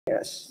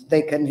Yes,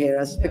 they can hear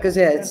us because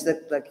it's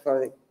like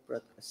for the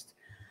broadcast.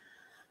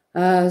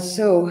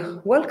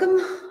 So welcome,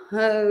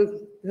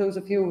 those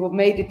of you who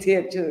made it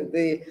here to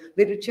the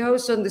Literature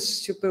House on this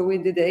super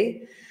windy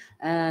day,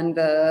 and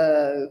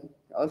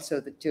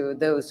also to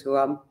those who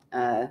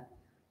are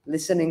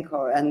listening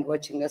and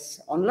watching us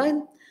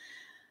online.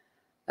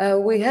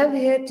 We have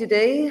here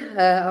today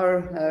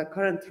our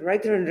current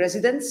writer in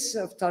residence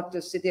of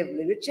Tartu City of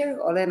Literature,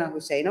 Olena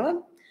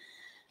Huseinova,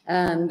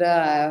 and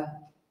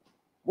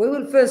we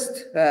will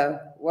first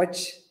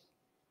watch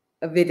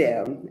a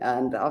video,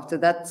 and after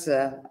that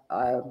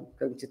I'm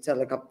going to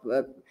tell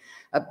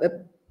a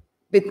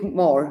bit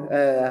more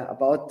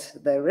about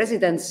the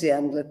residency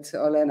and let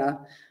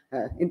Olena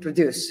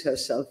introduce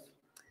herself.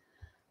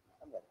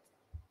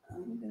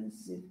 I'm going to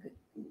see if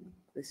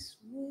this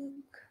works.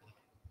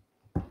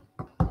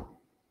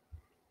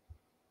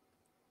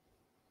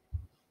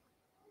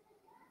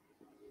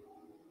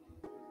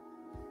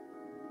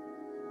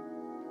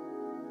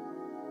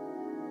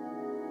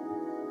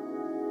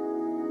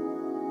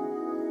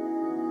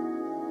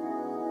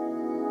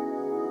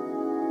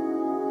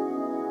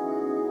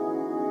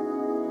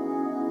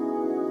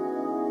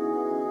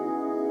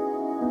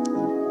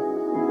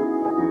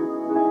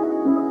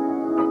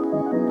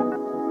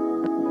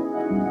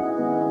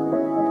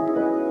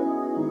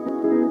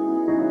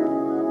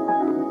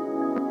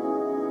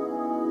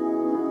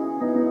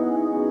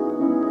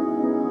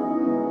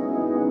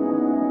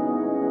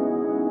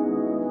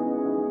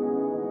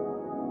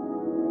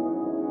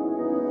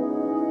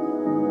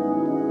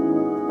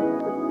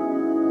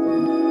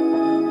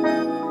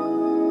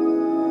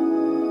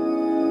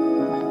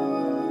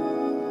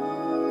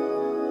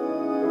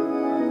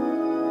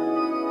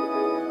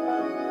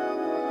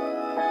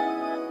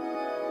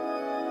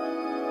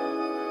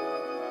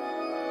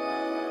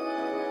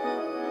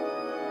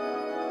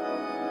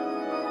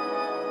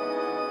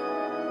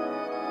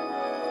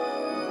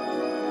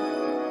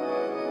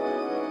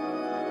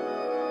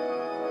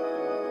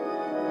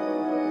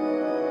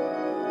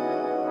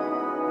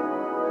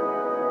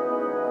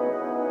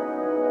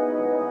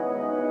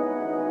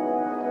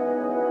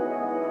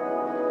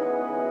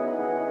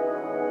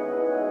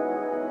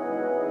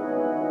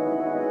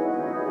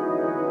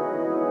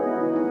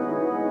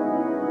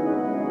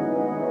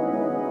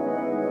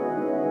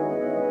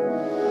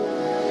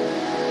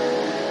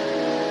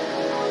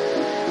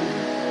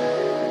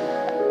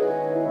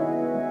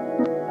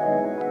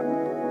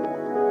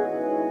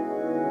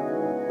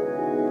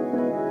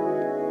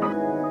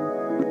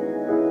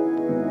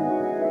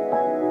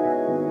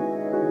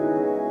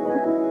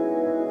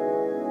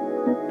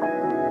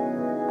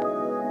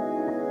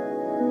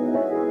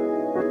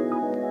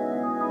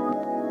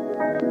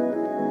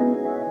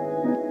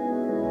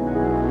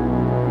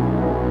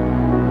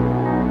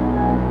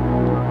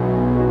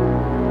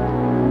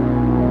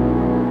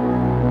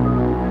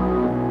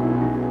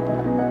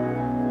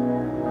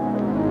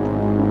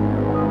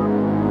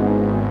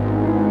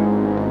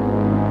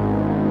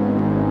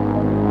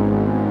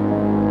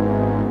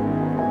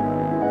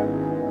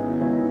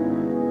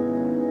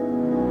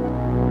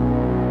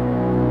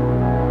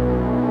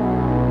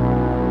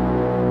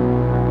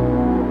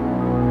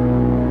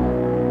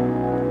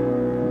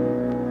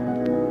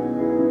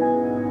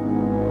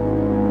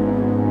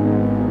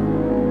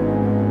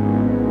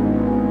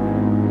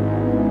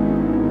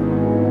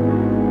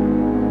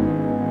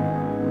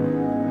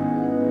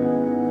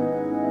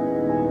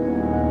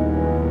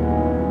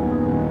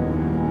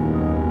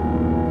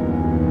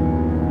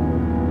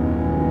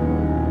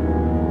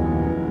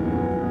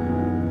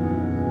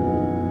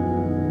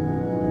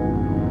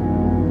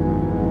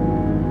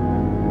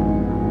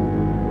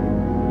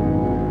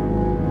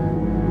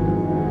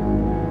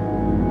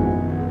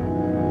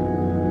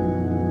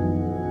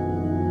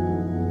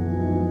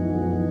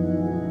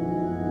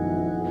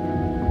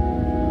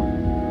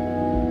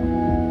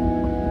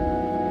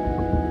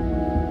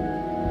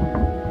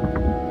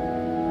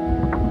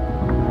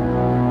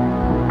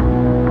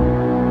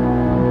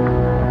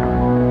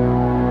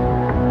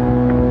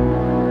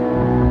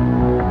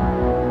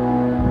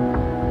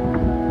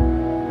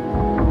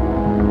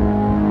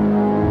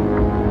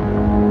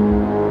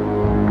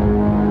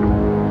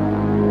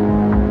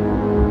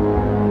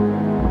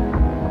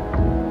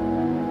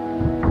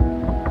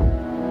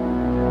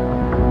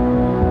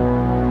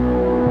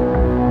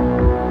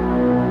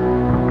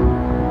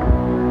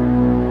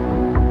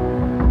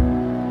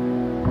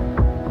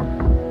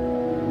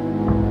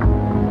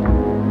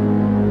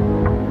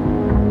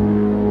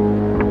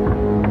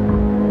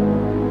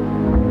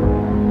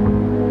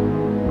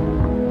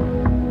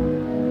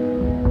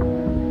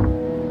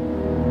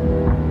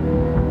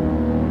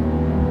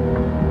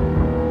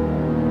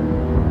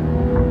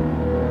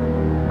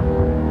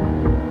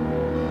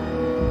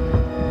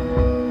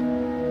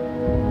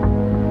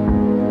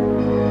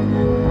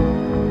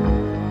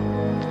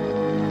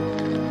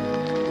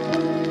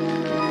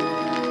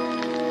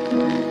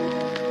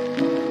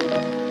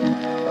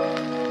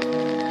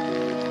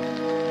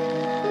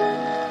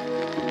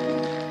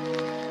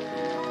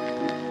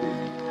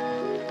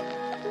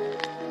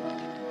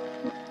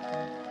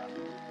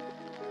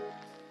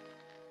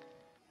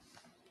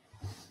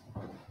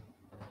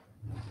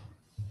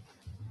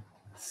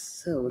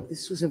 So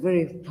this was a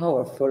very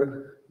powerful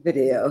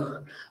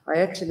video. I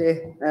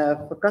actually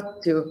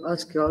forgot to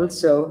ask you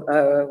also,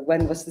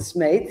 when was this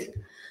made?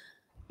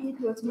 It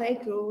was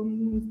made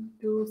in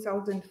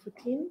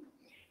 2014,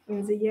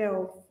 in the year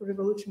of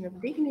Revolution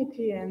of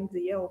Dignity and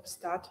the year of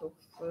start of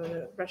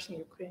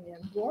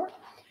Russian-Ukrainian war.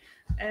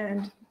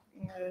 And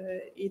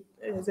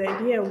the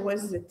idea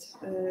was that,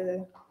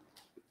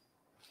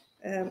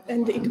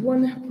 and it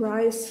won a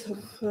prize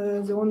of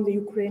the only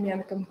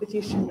Ukrainian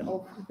competition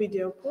of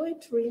video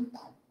poetry.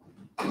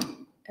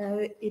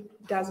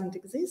 It doesn't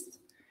exist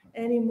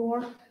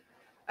anymore.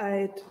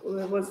 It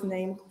was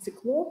named the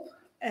Club,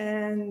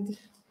 and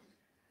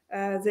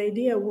the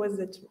idea was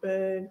that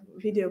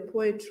video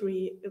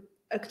poetry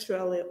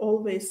actually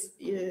always,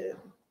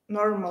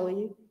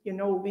 normally,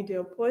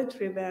 video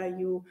poetry where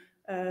you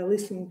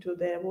listen to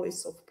the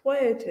voice of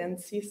poet and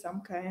see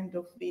some kind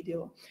of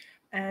video.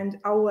 And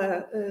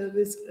our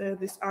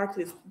this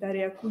artist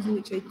Daria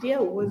Kuzmich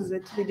idea was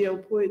that video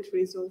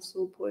poetry is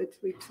also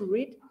poetry to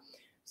read.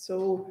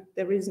 So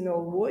there is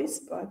no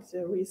voice, but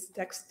there is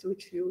text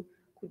which you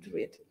could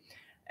read.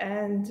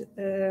 And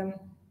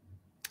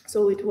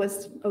so it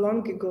was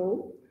long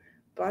ago,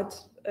 but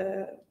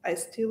I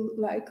still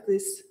like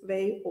this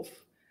way of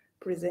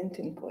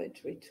presenting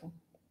poetry too.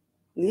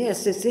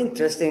 Yes, it's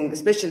interesting,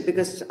 especially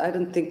because I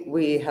don't think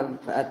we have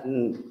had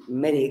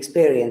many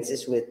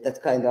experiences with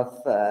that kind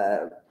of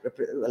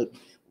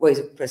ways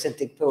of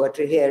presenting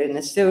poetry here in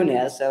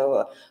Estonia.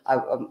 So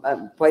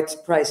I'm quite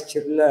surprised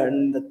to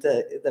learn that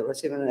there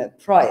was even a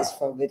prize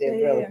for video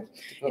poetry.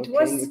 It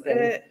was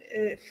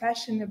a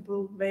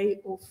fashionable way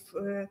of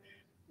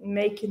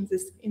making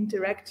this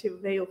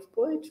interactive way of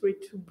poetry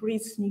to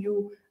breathe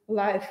new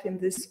life in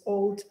this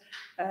old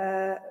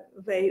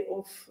way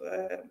of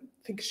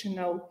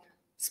fictional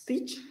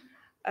speech.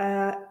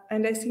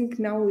 And I think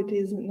now it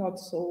is not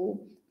so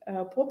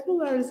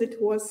popular as it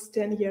was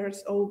 10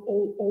 years old,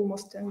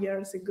 almost 10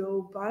 years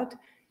ago, but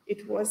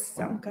it was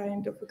some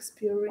kind of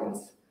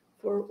experience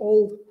for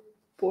all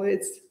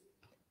poets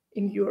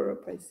in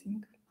Europe, I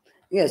think.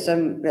 Yes,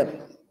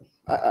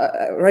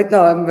 right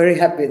now I'm very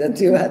happy that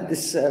you had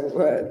this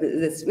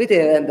this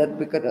video and that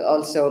we could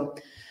also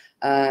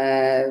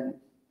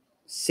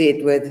see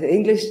it with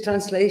English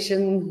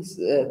translations,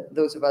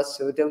 those of us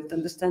who don't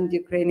understand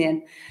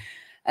Ukrainian.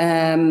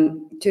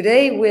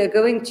 Today we're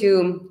going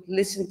to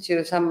listen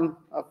to some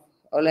of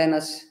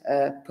Olena's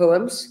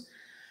poems.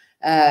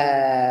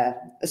 A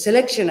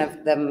selection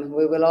of them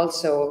we will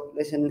also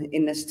listen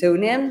in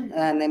Estonian,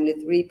 namely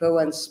 3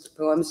 poems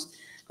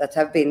that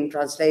have been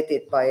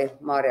translated by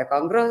Maarja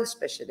Kangro,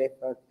 especially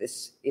for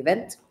this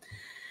event.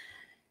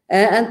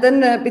 And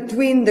then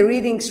between the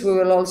readings, we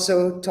will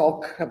also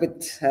talk a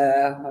bit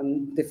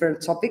on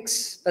different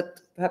topics, but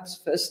perhaps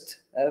first,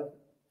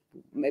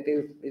 maybe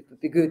it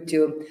would be good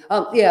to,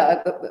 I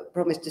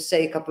promised to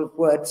say a couple of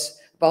words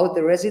about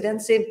the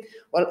residency.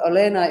 Well,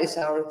 Olena is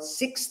our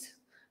 6th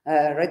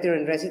writer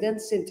in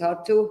residence in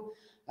Tartu.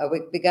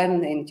 We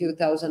began in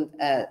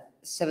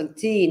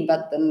 2017,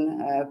 but then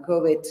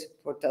COVID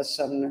put us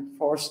on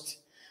forced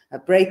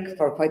break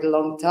for quite a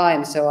long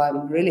time. So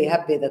I'm really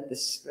happy that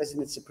this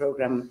residency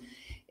program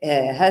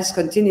has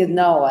continued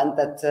now and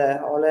that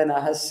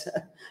Olena has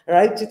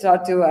arrived to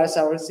Tartu as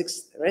our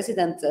 6th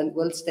resident and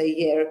will stay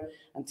here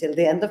until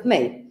the end of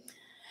May.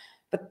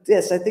 But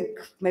yes, I think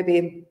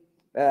maybe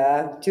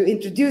to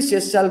introduce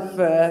yourself,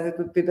 it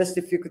would be best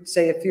if you could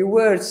say a few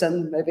words,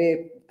 and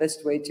maybe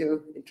best way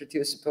to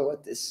introduce a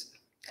poet is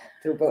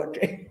through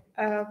poetry.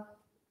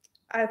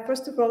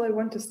 First of all, I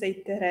want to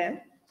say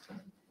tere.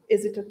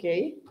 Is it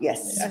okay?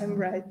 Yes. I'm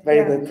right.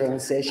 Very good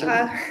pronunciation.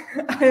 I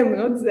am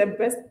not the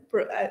best.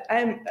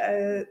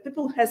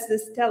 People has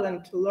this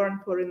talent to learn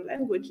foreign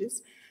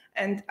languages,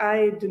 and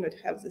I do not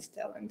have this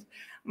talent.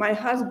 My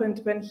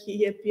husband, when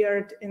he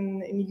appeared in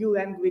new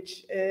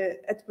language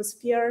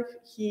atmosphere,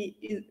 he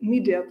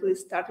immediately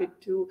started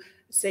to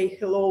say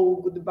hello,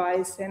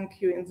 goodbye,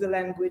 thank you in the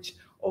language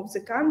of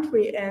the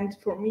country, and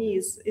for me,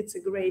 it's a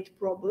great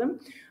problem.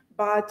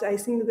 But I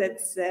think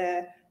that's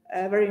a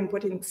very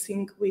important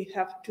thing we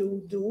have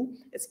to do,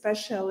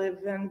 especially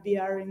when we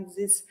are in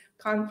these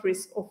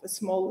countries of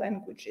small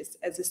languages,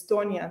 as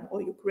Estonian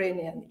or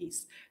Ukrainian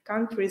is,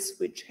 countries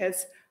which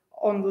has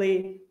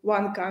only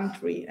one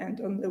country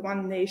and only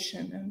one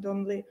nation and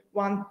only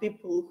one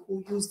people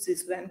who use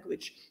this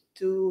language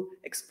to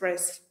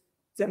express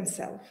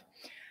themselves.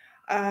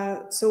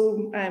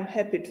 So I'm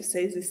happy to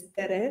say this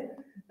tere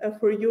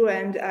for you,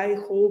 and I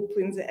hope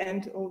in the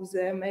end of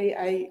the May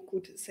I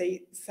could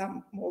say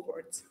some more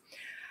words.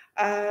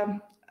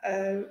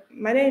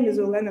 My name is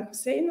Olena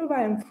Huseinova.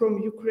 I'm from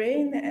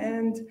Ukraine,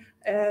 and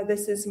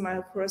this is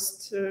my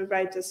first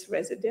writer's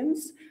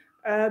residence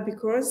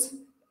because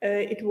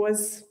it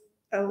was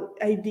an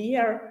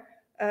idea,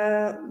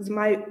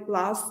 my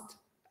last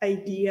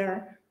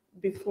idea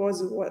before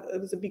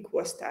the big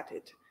war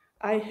started.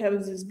 I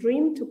have this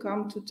dream to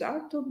come to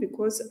Tartu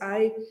because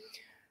I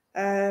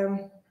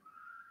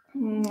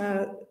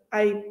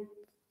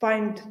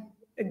find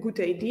a good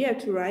idea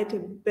to write a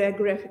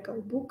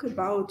biographical book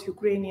about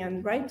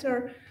Ukrainian writer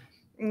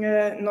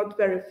not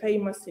very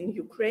famous in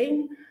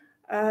Ukraine,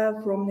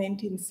 from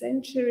 19th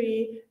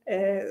century,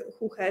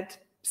 who had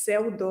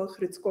pseudo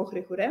Grõtsko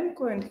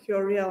Grõgorenkost, and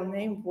her real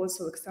name was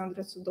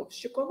Oleksandra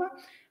Sudovštšikova,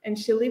 and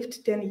she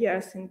lived 10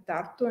 years in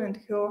Tartu, and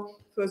her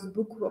first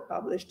book was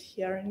published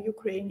here in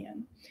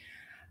Ukrainian.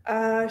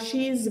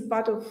 She is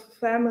part of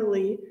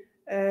family,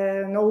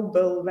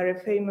 noble, very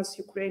famous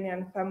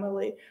Ukrainian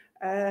family,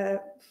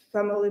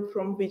 family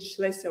from which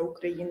Lesia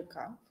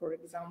Ukrainka, for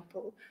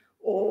example,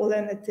 or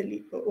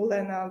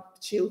Olena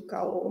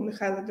Chilka, or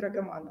Mikhailo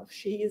Dragomanov.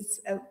 She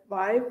is a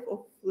wife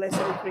of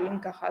Lesia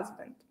Ukrainka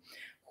husband,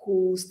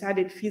 who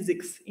studied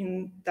physics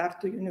in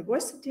Tartu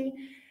University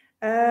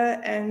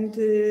and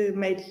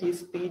made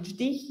his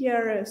PhD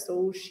here,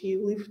 so she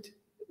lived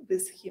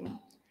with him.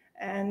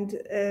 And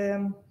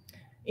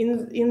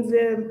in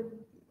the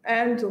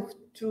end of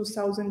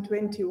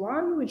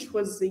 2021, which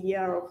was the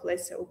year of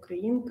Lesia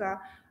Ukrainka,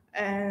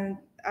 and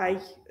I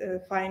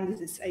find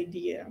this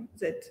idea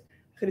that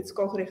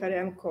Grõtsko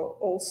Grõgorenkost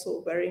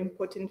also very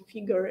important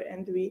figure,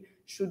 and we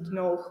should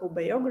know her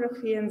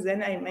biography. And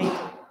then I made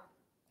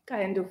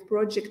kind of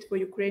project for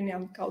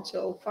Ukrainian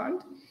Cultural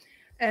Fund.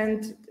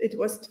 And it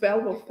was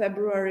 12th of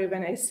February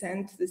when I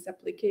sent this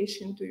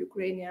application to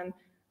Ukrainian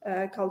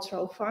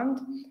Cultural Fund.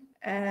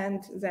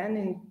 And then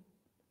in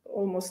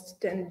almost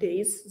 10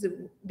 days,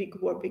 the big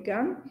war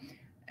began,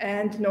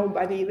 and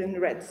nobody even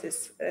read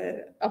this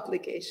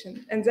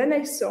application. And then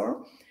I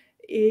saw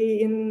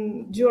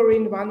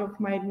during one of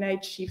my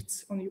night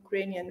shifts on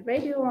Ukrainian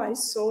radio, I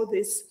saw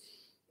this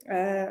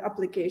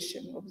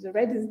application of the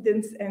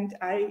residents, and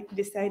I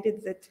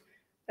decided that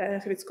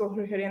Grõtsko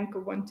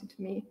Grõgorenkost wanted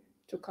me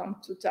to come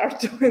to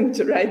Tartu and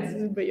to write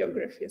this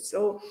biography.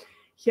 So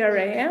here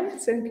I am.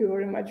 Thank you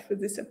very much for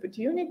this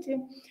opportunity.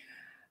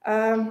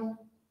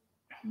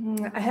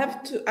 I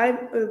have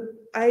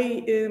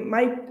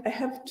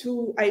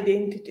two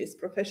identities,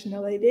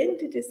 professional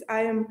identities.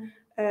 I am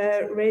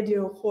a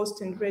radio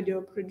host and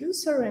radio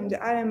producer, and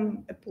I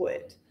am a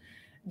poet.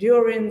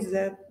 During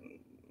the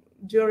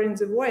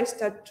war, I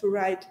started to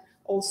write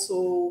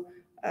also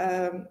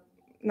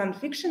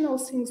non-fictional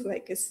things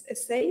like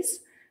essays,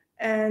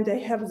 and I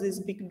have this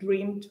big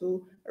dream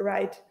to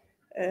write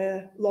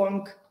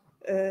long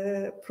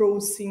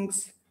prose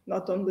things,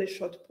 not only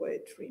short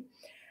poetry.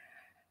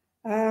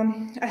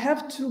 I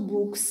have two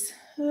books,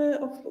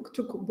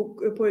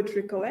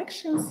 poetry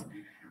collections,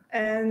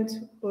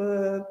 and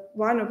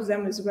one of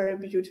them is very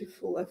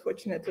beautiful.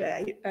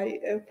 Unfortunately,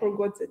 I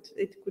forgot that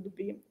it could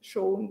be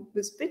shown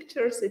with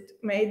pictures. It's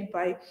made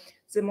by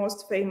the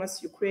most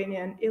famous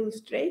Ukrainian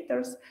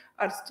illustrators,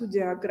 Art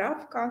Studio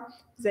Gravka.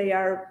 They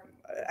are,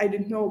 I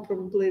don't know,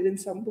 probably even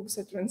some books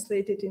are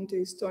translated into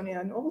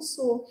Estonian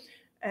also,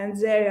 and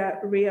they are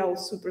real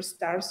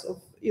superstars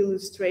of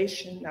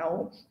illustration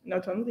now,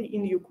 not only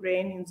in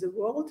Ukraine, in the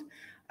world.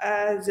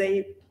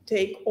 They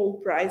take all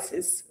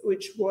prizes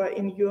which were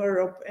in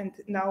Europe, and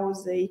now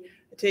they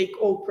take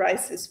all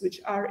prizes which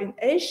are in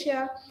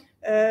Asia,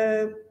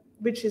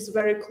 which is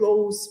very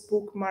close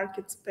book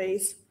market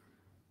space.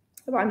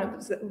 One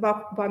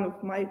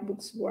of my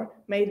books were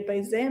made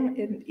by them,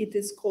 and it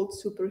is called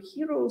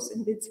Superheroes,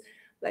 and it's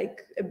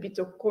like a bit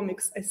of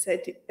comics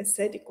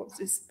aesthetic of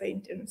these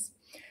paintings.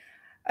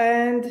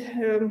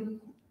 And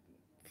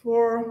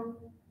for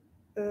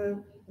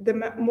the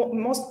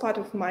most part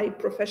of my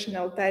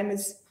professional time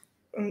is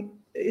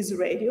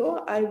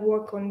radio. I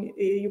work on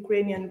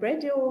Ukrainian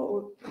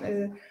radio.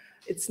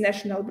 It's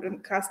national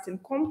broadcasting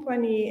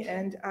company,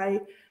 and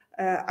I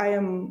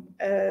am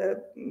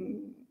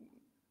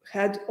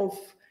head of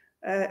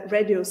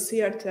radio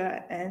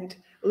theater and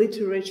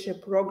literature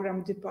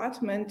program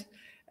department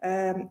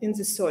in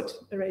the third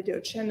radio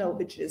channel,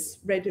 which is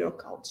Radio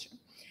Culture.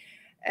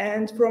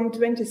 And from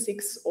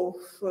 26th of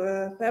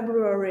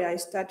February, I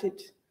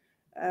started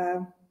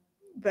a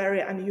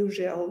very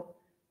unusual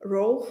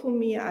role for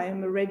me. I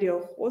am a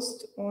radio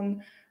host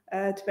on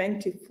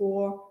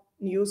 24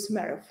 news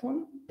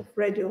marathon of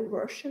radio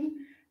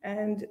version.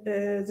 And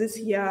this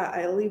year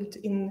I lived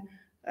in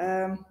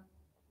a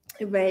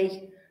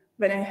way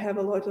when I have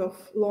a lot of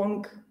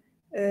long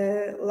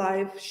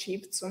live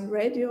shifts on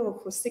radio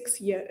for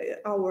 6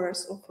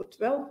 hours or for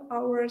 12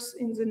 hours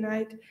in the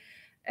night.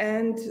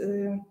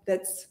 And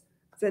that's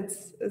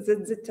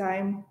the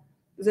time,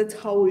 that's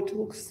how it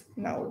looks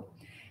now.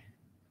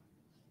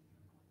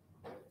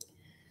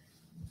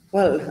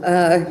 Well,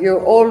 you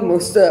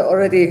almost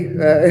already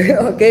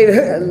gave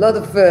a lot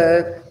of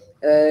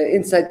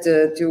insight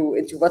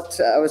into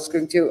what I was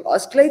going to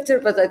ask later,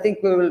 but I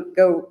think we will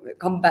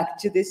come back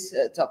to these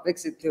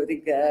topics,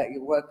 including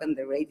your work on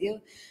the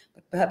radio.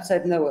 But perhaps, I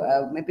don't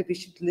know, maybe we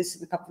should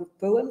listen a couple of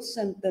poems,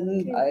 and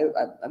then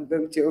I'm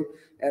going to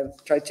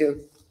try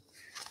to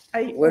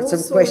word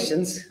some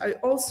questions. I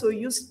also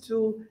used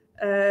to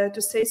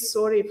say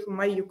sorry for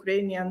my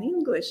Ukrainian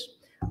English,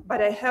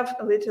 but I have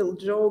a little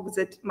joke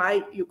that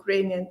my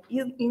Ukrainian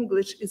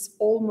English is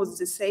almost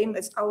the same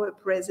as our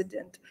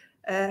president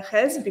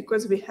has,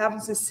 because we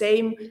have the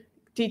same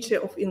teacher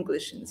of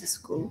English in the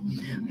school.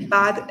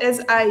 But as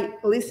I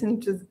listen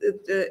to,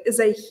 as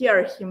I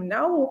hear him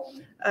now,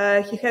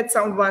 he had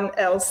someone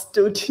else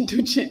to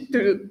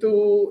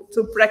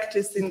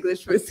practice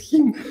English with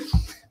him.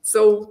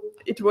 So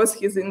it was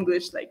his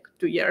English like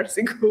 2 years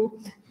ago.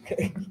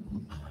 Okay.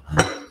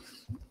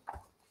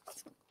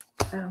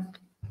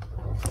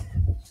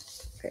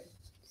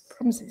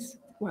 From this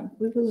one,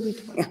 we will read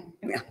one.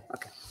 Yeah.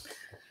 Okay.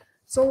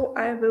 So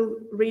I will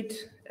read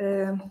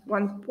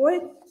one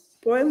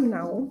poem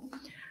now,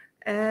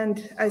 and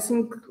I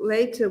think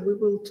later we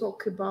will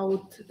talk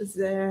about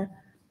the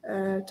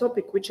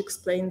topic which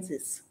explains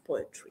this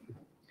poetry.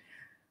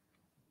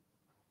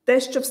 Те,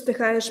 що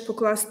встигаєш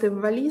покласти в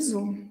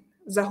валізу,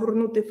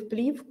 загорнути в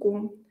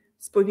плівку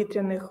з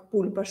повітряних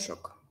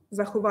бульбашок,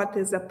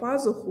 заховати за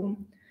пазуху,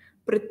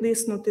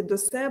 притиснути до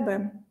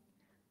себе,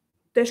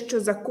 те, що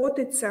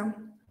закотиться,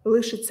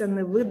 лишиться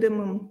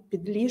невидимим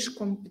під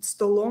ліжком, під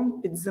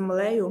столом, під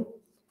землею,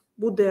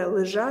 буде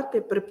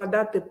лежати,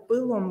 припадати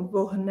пилом,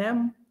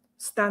 вогнем,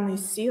 стане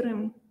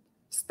сірим,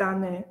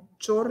 стане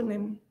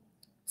чорним,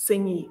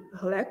 синій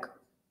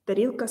глек,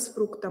 тарілка з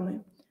фруктами,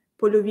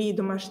 польові й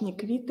домашні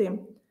квіти,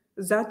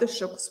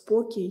 затишок,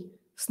 спокій,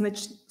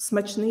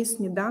 смачний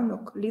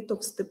сніданок, літо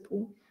в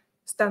степу,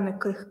 стане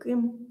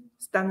крихким,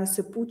 стане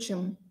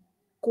сипучим,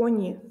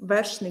 коні,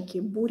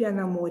 вершники, буря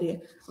на морі,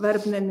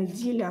 вербна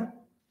неділя,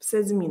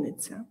 все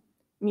зміниться.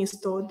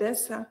 Місто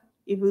Одеса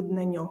і вид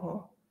на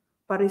нього,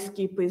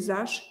 паризький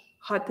пейзаж,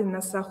 хати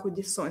на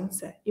заході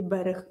сонця і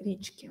берег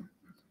річки.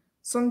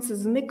 Сонце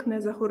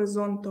зникне за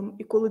горизонтом,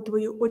 і коли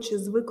твої очі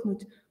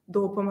звикнуть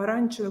до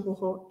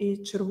помаранчевого і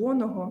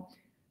червоного,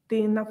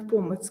 ти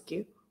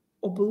навпомацьки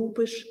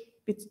облупиш,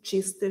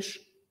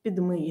 підчистиш,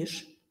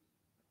 підмиєш.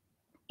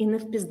 І не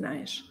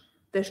впізнаєш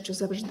те, що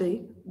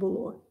завжди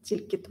було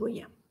тільки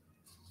твоє.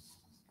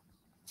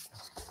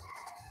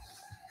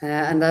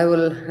 And I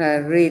will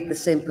read the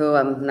same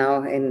poem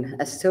now in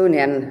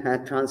Estonian,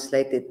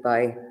 translated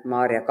by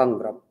Maarja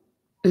Kangro.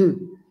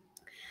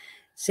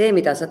 See,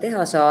 mida sa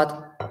teha saad,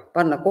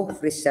 panna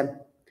kohvrisse,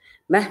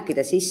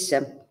 mähkida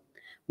sisse,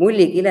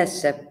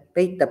 mullikilesse,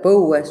 peita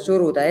põue,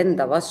 suruda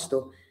enda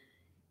vastu.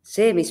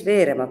 See, mis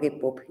veerema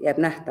kipub, jääb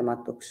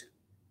nähtamatuks.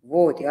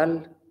 Voodi all,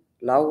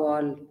 laua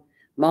all,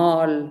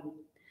 maa all,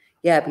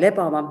 jääb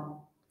lebama,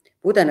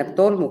 pudeneb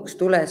tolmuks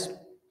tules,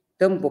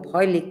 tõmbub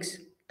halliks,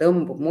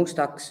 tõmbub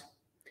mustaks.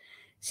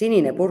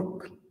 Sinine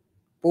purk,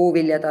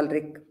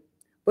 puuviljataldrik,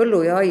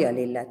 põllu ja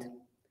aialilled,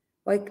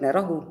 vaikne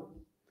rahu,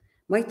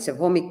 maitsev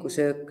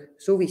hommikusöök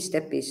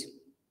suvistepis,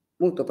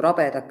 muutub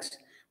rabedaks,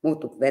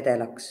 muutub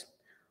vedelaks.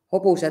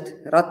 Hobused,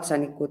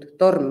 ratsanikud,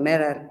 torm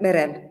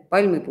merel,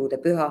 palmipuude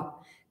püha,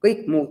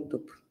 kõik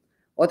muutub.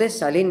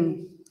 Odessa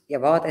linn ja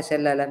vaade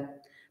sellele,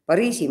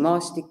 Pariisi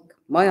maastik,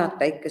 majad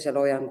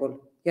päikeseloojangul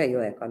ja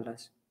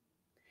jõekallas.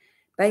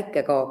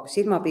 Päike kaob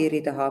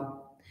silmapiiri taha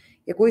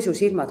ja kui su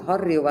silmad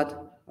harjuvad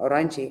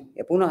oranži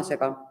ja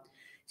punasega,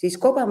 siis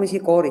kobamisi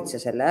kooritse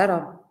selle ära,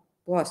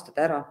 puhastad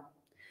ära,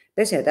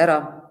 pesed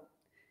ära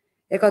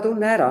ega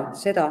tunne ära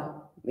seda,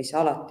 mis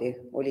alati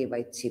oli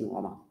vaid sinu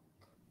oma.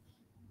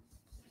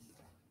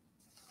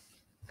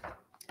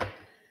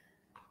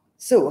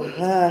 So,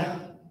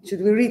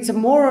 should we read some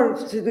more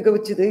or should we go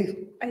to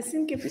the I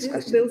think if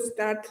discussion? we'll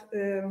start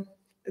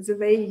the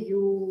way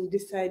you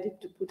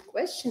decided to put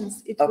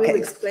questions, it Okay. will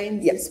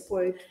explain Yeah. this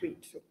poetry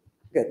too.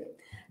 Good.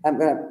 I'm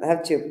going to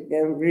have to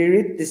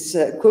reread this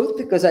quote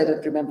because I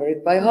don't remember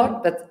it by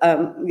heart. But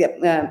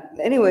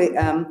anyway,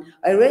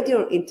 I read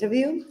your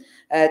interview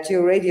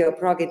to Radio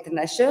Prague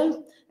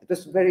International. It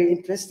was a very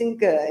interesting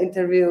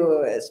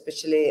interview,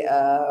 especially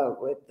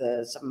with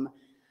some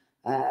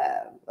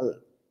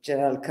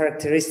general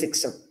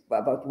characteristics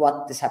about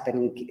what is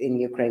happening in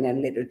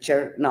Ukrainian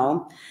literature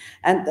now.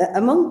 And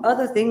among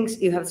other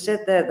things, you have said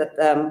there that,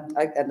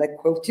 I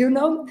quote you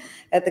now,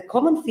 the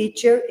common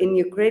feature in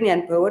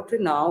Ukrainian poetry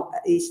now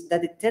is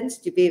that it tends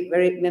to be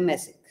very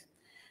mimetic.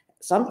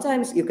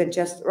 Sometimes you can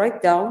just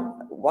write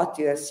down what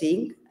you are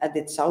seeing and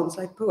it sounds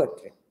like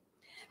poetry.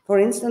 For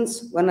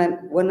instance, when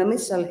a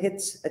missile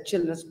hits a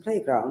children's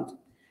playground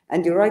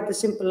and you write a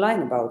simple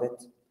line about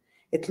it,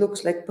 it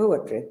looks like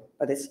poetry,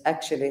 but it's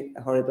actually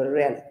a horrible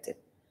reality.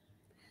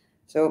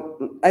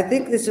 So I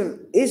think this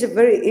is a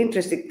very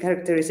interesting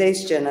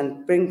characterization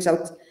and brings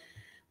out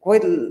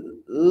quite a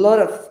lot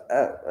of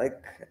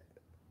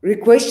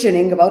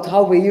re-questioning about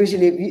how we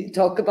usually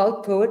talk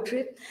about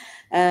poetry,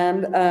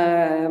 and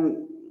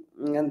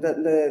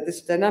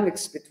this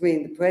dynamics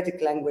between the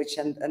poetic language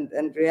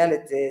and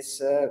reality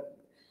is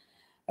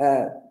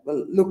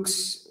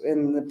looks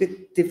in a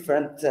bit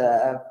different.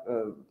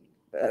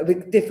 A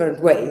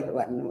different way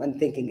when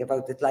thinking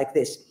about it like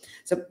this.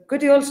 So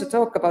could you also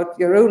talk about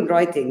your own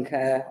writing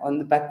on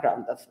the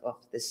background of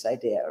this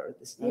idea or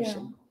this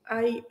notion?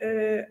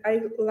 Yeah,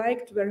 I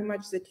liked very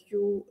much that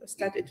you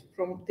started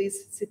from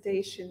this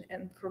citation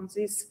and from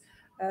this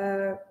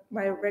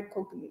my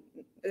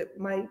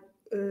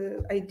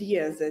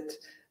idea that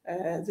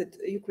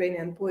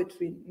Ukrainian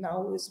poetry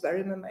now is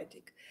very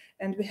mimetic.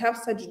 And we have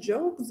such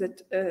jokes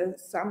that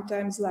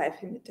sometimes life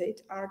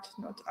imitate art,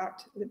 not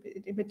art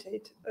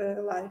imitate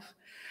life.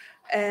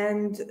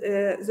 And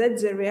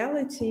that's the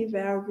reality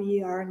where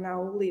we are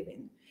now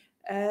living.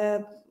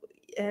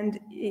 And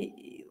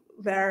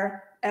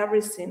where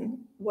everything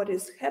what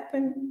is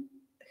happening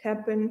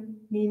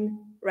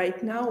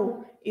right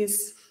now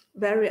is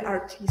very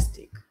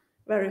artistic,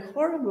 very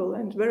horrible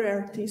and very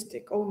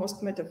artistic,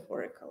 almost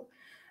metaphorical.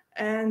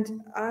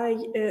 And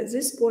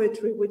this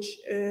poetry, which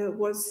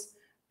was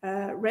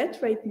read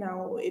right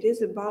now, it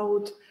is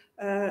about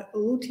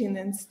looting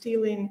and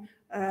stealing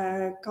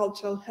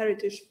cultural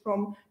heritage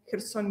from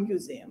Kherson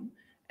Museum.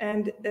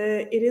 And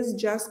it is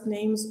just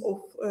names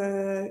of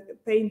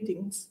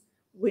paintings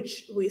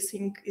which we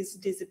think is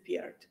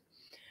disappeared.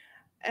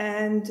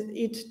 And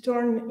it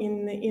turned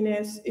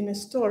in a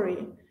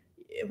story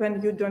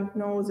when you don't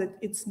know that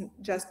it's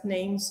just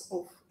names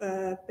of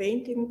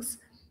paintings.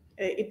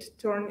 It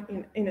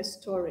turned in a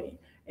story,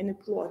 in a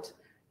plot.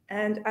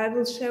 And I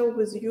will share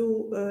with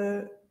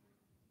you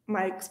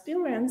my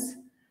experience,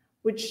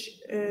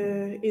 which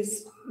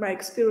is my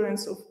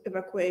experience of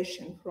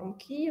evacuation from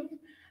Kiev.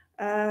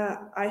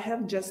 I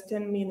have just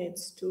 10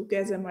 minutes to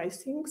gather my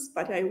things,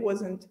 but I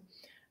wasn't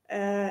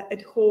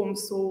at home,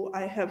 so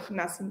I have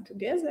nothing to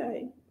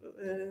gather.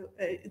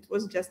 It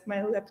was just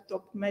my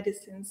laptop,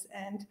 medicines,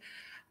 and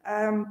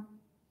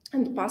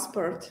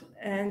passport.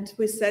 And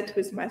we sat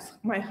with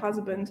my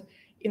husband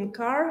in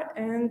car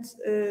and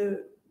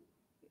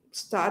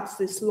start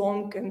this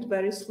long and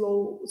very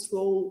slow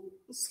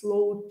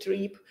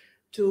trip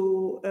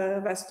to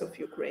west of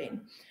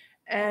Ukraine.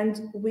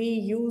 And we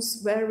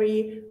use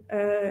very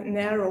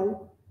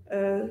narrow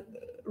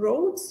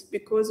roads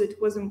because it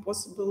was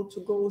impossible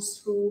to go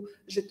through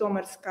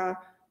Zhytomyrska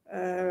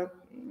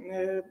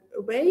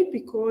way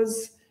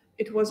because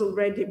it was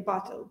already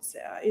battled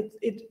there.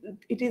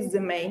 It is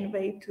the main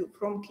way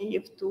from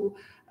Kiev to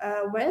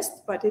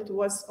west, but it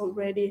was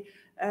already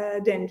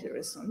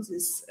dangerous on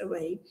this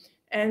way.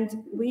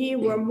 And we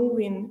were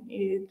moving,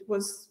 it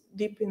was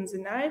deep in the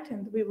night,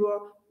 and we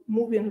were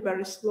moving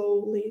very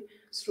slowly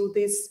through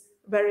this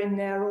very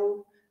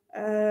narrow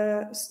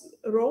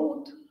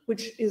road,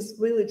 which is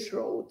village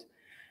road.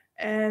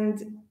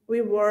 And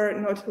we were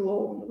not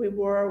alone. We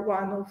were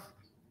one of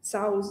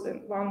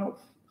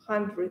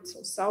hundreds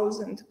or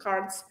thousand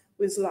cars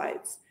with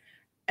lights.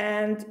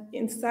 And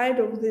inside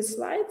of these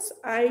lights,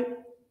 I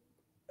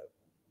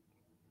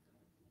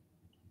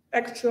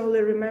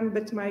actually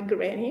remembered my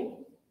granny,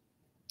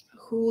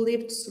 who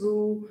lived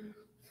through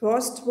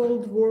First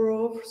World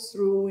War,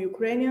 through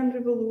Ukrainian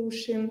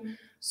Revolution,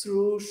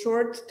 through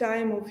short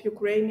time of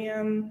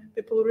Ukrainian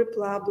People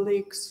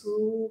Republic,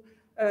 through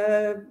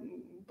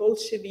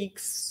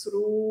Bolsheviks,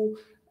 through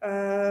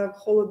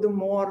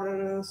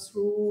Holodomor,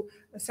 through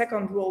the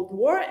Second World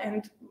War.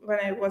 And when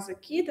I was a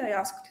kid, I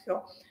asked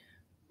her,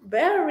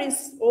 where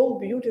is all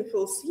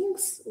beautiful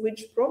things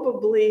which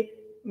probably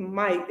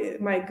my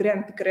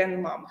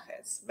grandmom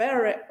has?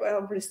 Where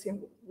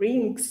everything,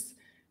 rings,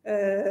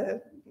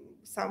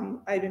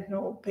 some, I don't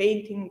know,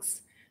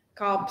 paintings,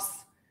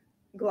 cups,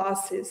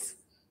 glasses.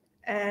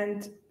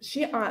 And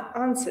she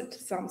answered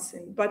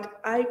something, but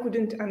I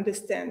couldn't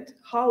understand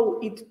how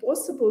it's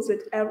possible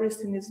that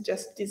everything is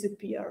just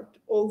disappeared,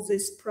 all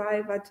this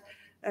private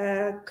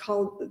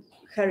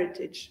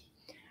heritage.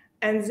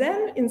 And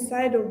then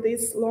inside of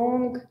this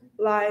long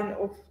line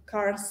of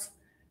cars,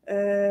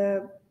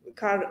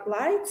 car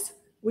lights,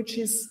 which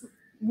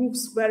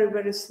moves very,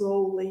 very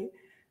slowly,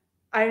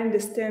 I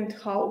understand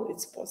how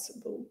it's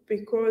possible,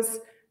 because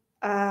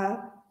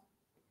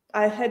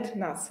I had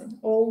nothing.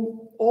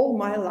 All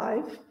my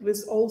life,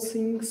 with all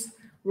things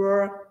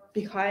were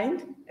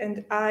behind,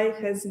 and I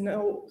had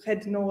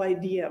no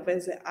idea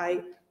whether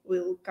I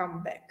will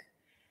come back.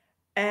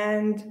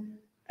 And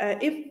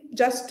if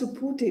just to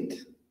put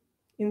it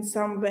in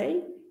some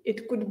way,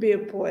 it could be a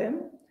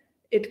poem,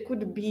 it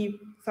could be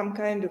some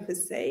kind of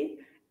essay,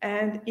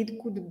 and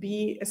it could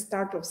be a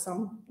start of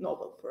some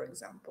novel, for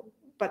example.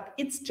 But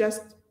it's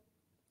just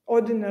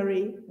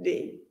ordinary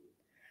day.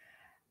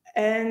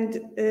 And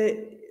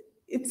it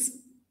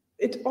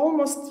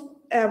almost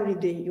every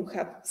day you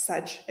have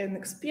such an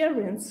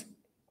experience,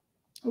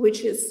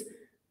 which is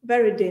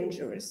very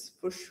dangerous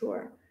for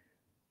sure.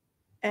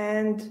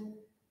 And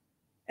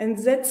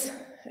that's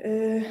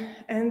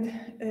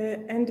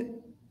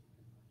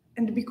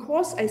and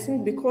because I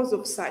think because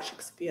of such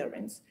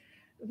experience,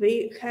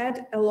 we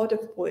had a lot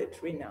of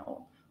poetry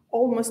now.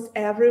 Almost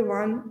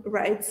everyone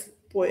writes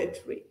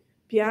poetry.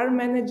 PR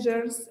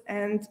managers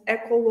and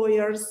eco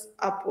lawyers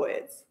are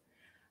poets.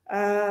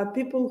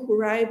 People who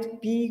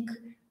write big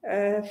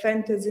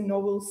fantasy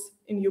novels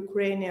in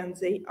Ukrainian,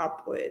 they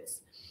are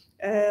poets.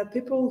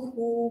 People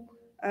who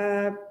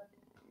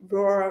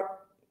were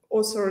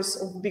authors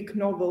of big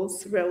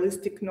novels,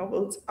 realistic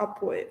novels, are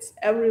poets.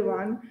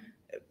 Everyone,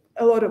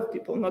 a lot of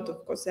people, not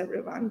of course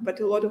everyone, but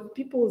a lot of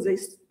people,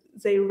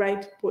 they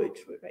write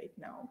poetry right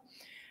now.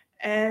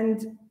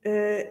 And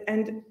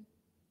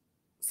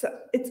so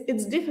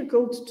it's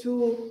difficult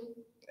to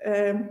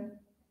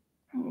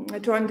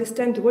to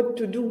understand what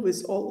to do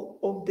with all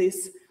of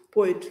this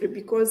poetry,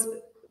 because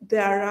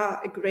there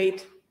are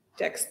great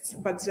texts,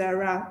 but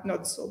there are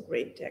not so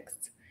great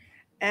texts.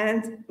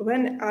 And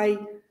when I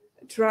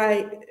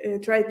tried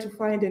to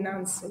find an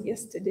answer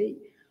yesterday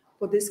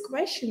for this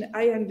question,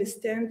 I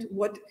understand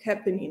what's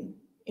happening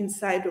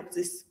inside of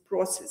this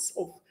process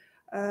of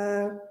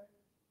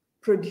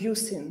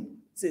producing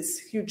this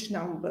huge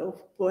number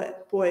of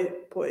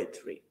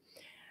poetry.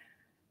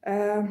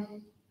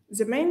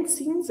 The main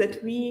thing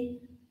that we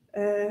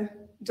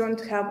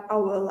don't have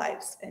our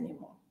lives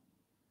anymore.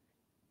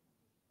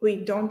 We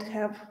don't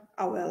have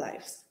our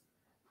lives.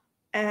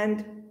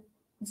 And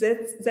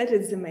that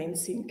is the main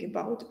thing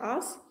about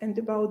us and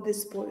about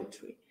this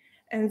poetry.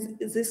 And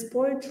this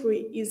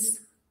poetry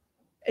is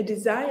a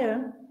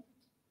desire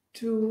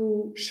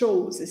to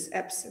show this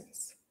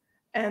absence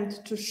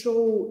and to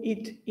show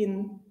it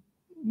in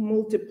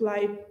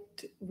multiplied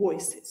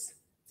voices,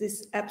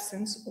 this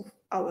absence of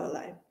our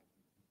life.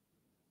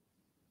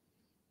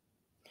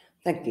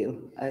 Thank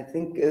you. I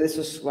think this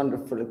was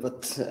wonderful,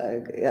 but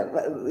yeah,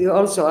 you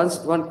also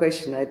answered one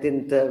question I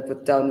didn't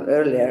put down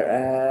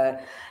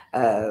earlier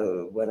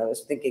when I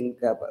was thinking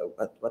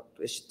about what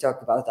we should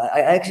talk about.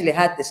 I actually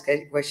had this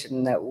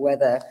question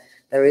whether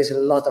there is a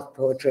lot of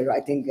poetry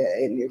writing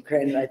in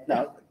Ukraine right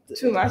now.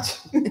 Too much.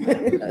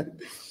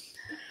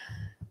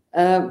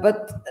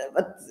 But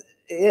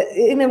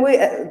in a way,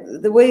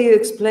 the way you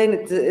explain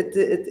it,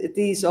 it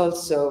is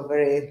also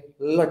very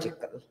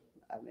logical.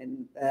 I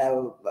mean,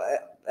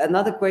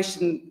 another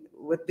question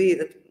would be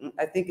that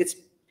I think it's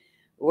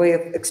a way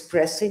of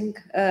expressing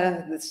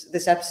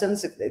this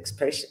absence,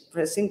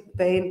 expressing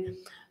pain.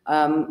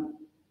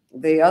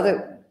 The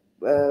other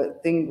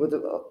thing would,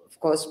 of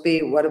course,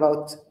 be what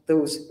about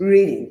those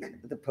reading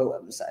the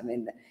poems? I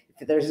mean,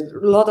 if there's a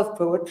lot of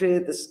poetry,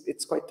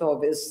 it's quite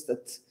obvious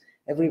that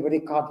everybody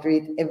can't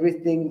read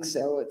everything,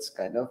 so it's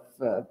kind of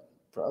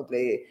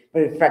probably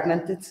very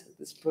fragmented,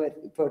 this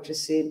poetry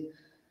scene.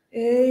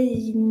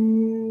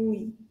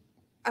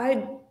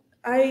 I'm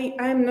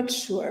not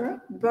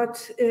sure,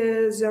 but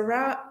there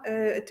are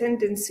a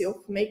tendency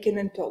of making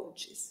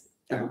anthologies.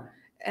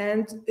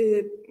 And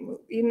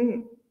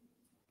in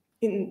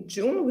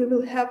June we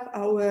will have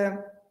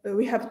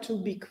we have two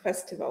big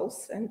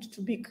festivals and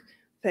two big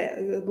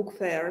book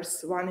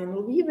fairs, one in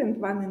Lviv and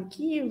one in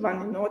Kiev,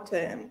 one in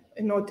autumn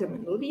in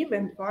Lviv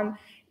and one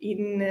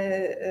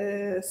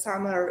in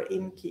summer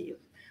in Kiev.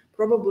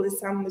 Probably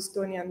some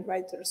Estonian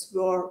writers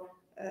were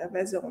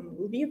whether on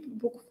Lviv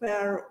book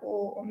fair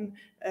or on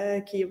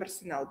Kiev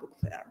Arsenal book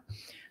fair.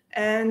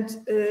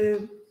 And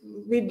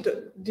we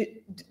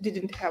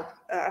didn't have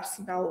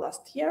Arsenal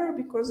last year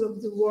because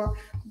of the war,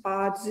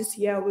 but this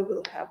year we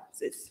will have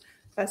this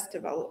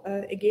festival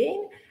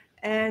again.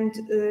 And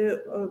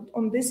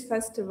on this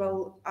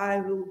festival, I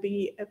will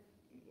be a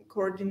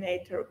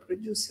coordinator,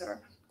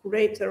 producer,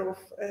 curator of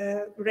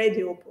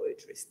radio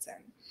poetry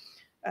scene.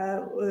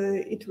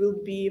 It will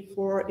be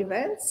for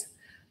events,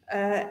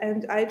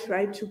 and I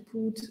try to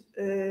put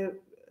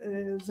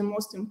the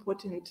most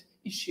important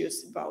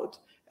issues about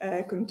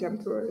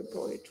contemporary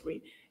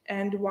poetry.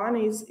 And one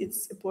is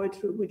it's a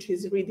poetry which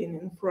is written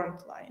in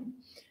front line.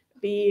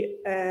 We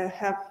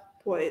have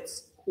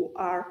poets who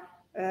are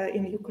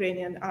in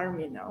Ukrainian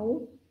army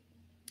now,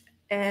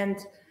 and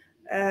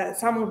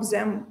some of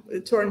them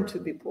turned to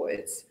be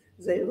poets.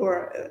 They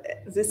were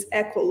this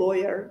eco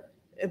lawyer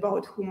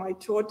about whom I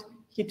taught.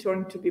 He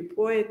turned to be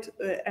poet,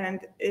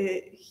 and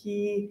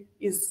he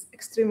is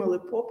extremely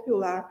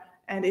popular,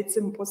 and it's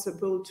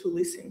impossible to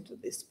listen to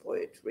this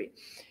poetry.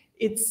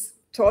 It's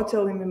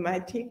totally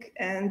mimetic,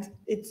 and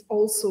it's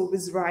also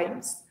with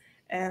rhymes.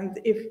 And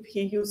if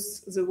he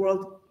uses the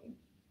word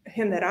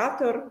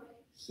generator,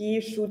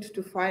 he should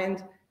to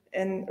find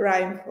a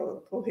rhyme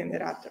for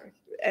generator.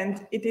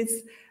 And it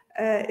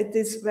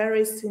is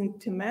very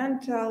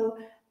sentimental,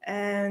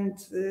 and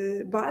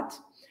but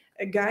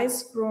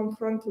guys from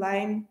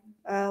Frontline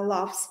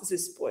loves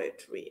this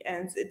poetry,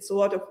 and it's a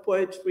lot of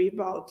poetry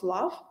about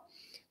love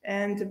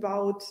and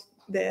about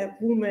the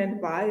woman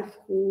wife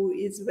who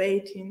is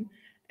waiting,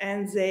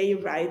 and they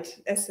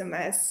write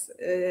SMS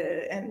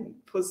and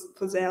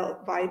for their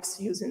wives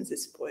using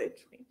this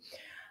poetry.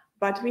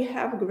 But we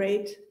have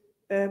great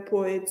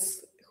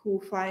poets who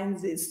find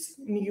this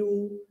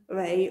new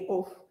way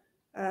of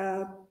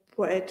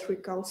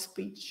poetical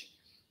speech,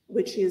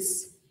 which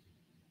is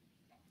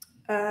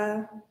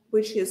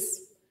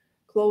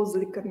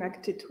closely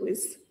connected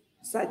with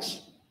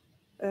such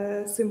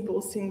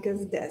simple thing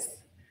as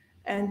death.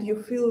 And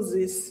you feel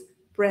this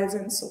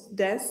presence of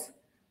death,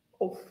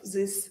 of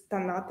these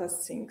Tanata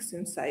things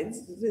inside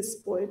this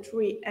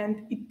poetry,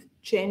 and it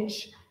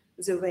changes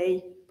the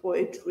way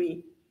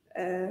poetry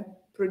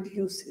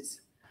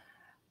produces.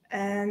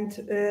 And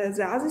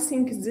the other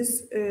thing is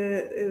this,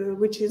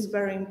 which is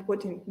very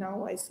important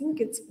now, I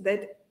think, it's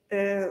that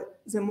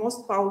the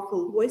most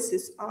powerful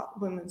voices are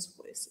women's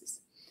voices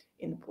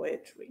in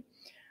poetry.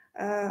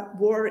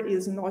 War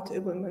is not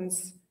a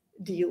women's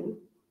deal.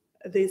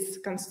 This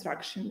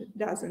construction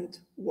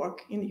doesn't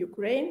work in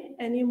Ukraine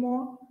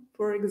anymore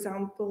for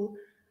example,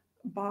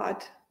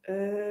 but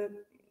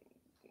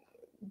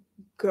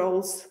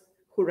girls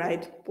who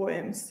write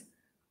poems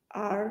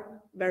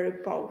are very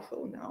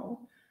powerful now.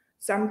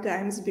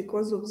 Sometimes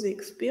because of the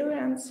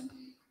experience.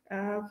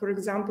 For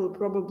example,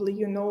 probably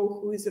you know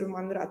who is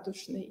Roman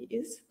Ratushny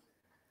is.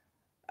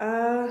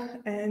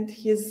 And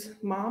his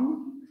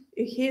mom,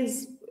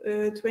 he's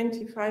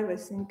 25, I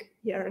think,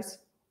 years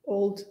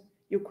old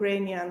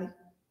Ukrainian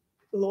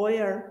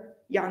lawyer,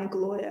 young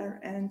lawyer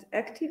and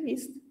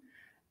activist.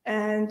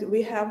 And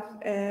we have,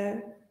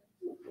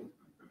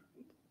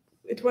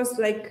 it was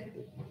like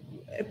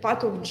a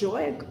part of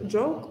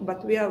joke,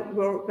 but we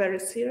were very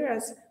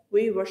serious.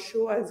 We were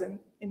sure that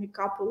in a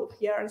couple of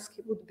years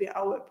he would be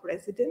our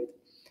president.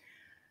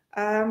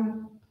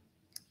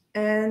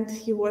 And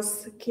he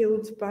was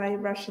killed by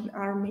Russian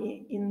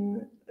army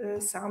in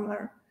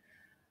summer.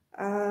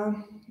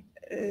 And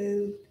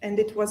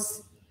it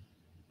was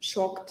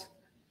shocked,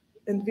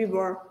 and we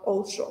were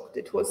all shocked.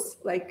 It was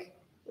like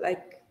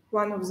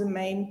one of the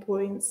main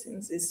points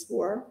in this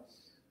war,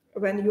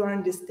 when you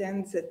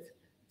understand that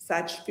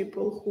such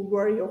people who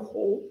were your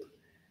hope,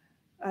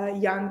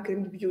 young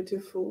and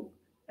beautiful,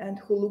 and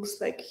who looks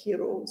like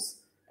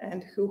heroes,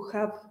 and who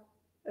had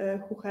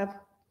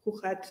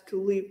to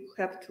live.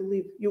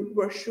 You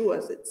were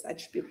sure that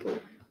such people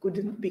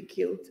couldn't be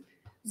killed.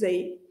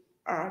 They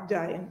are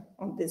dying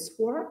on this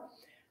war.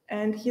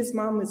 And his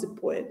mom is a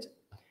poet,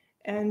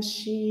 and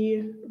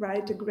she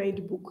wrote a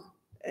great book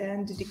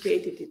and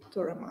dedicated it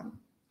to Roman.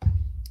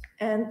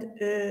 And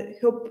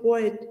her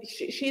poet,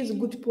 she is a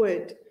good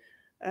poet,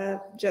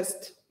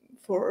 just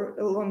for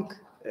a long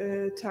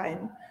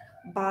time.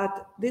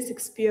 But this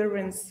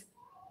experience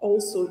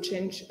also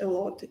changed a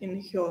lot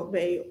in her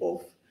way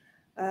of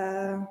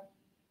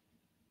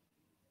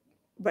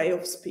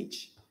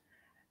speech.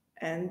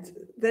 And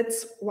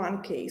that's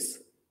one case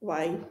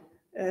why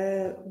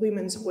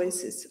women's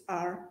voices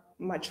are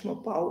much more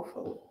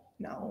powerful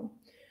now.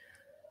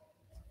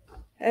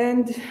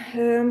 And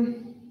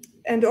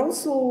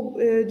also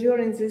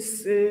during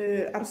this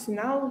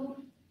arsenal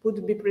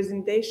would be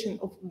presentation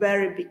of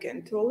very big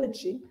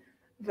anthology,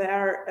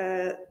 where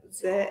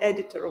the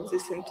editor of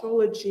this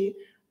anthology,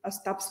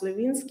 Ostap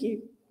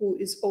Slavinsky, who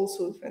is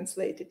also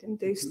translated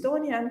into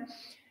Estonian,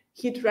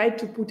 he tried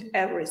to put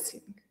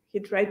everything. He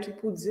tried to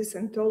put this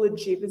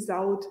anthology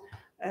without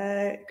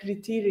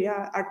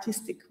criteria,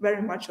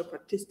 very much of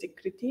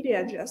artistic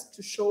criteria, just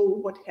to show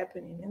what's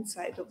happening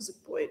inside of the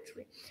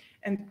poetry.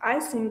 And I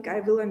think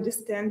I will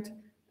understand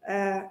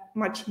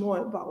much more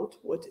about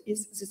what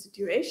is the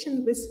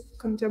situation with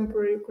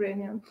contemporary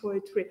Ukrainian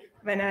poetry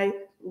when I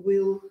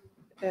will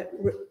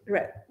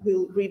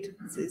read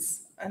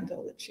this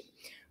anthology.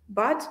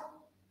 But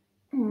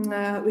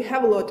we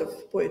have a lot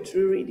of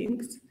poetry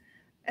readings,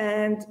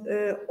 and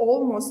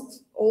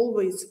almost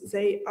always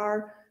they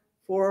are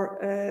for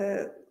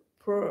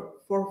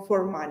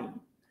money.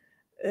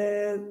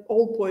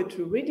 All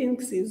poetry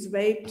readings is a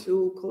way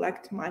to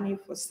collect money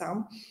for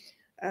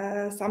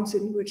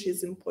something which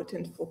is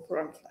important for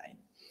frontline.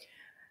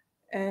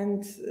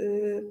 And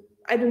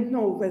I don't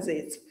know whether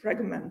it's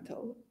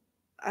fragmental.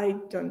 I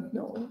don't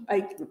know.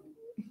 I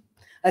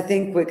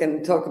think we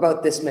can talk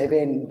about this maybe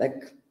in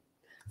like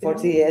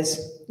 40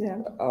 years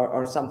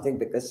or something,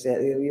 because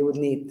you would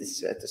need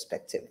this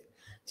perspective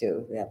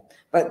too. Yeah,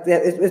 but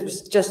it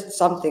was just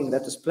something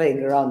that was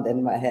playing around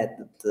in my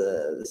head.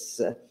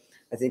 That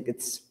I think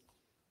it's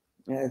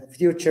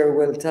future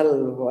will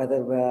tell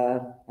whether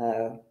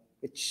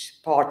which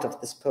part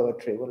of this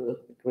poetry will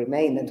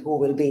remain and who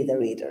will be the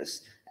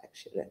readers,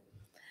 actually.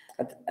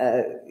 But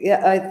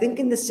yeah, I think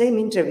in the same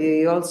interview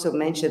you also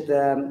mentioned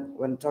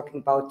when talking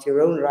about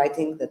your own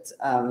writing that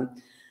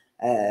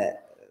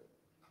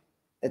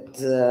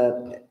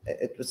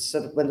it was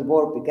sort of when the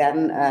war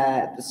began,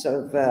 it was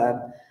sort of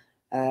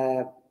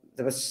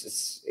there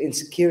was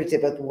insecurity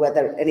about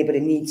whether anybody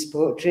needs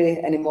poetry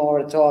anymore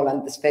at all,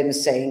 and this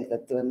famous saying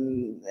that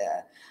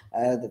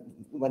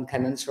when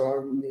cannons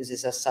roar,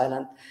 muses are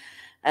silent.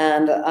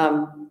 And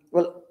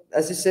well,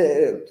 as you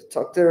said,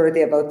 talked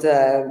already about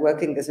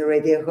working as a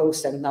radio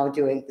host and now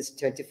doing this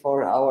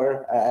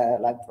 24-hour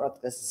live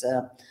broadcasts.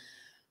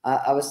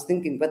 I was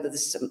thinking whether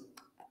this,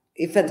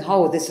 if and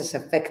how this has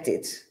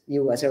affected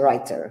you as a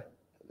writer,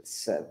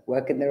 this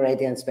work in the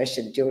radio, and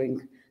especially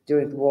during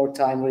the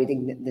wartime,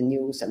 reading the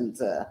news, and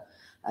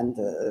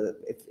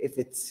if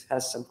it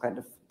has some kind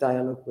of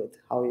dialogue with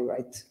how you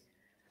write.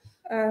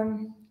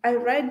 I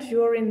write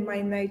during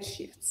my night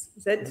shifts.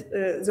 That's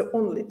the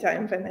only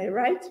time when I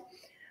write,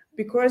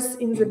 because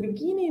in the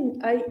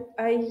beginning,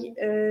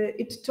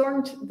 it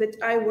turned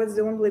that I was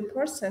the only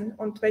person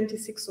on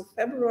 26th of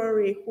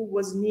February who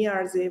was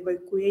near the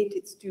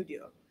evacuated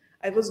studio.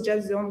 I was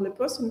just the only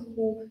person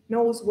who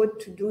knows what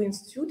to do in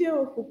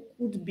studio, who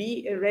could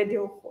be a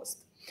radio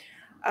host.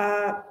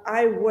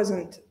 I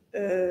wasn't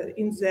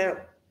in the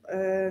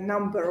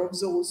number of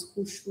those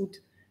who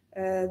should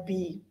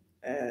be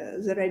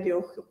the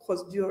radio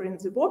host during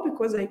the war,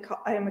 because I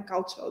am a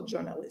cultural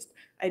journalist.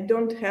 I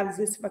don't have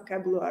this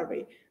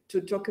vocabulary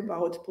to talk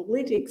about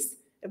politics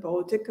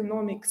about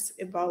economics,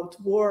 about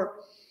war.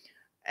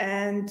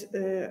 And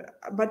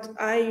but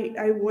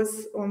I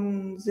was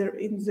in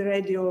the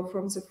radio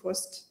from the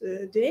first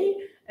day,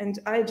 and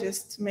I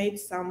just made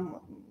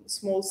some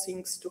small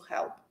things to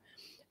help.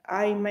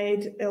 I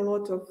made a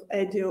lot of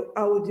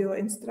audio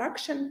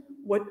instruction,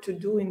 what to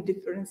do in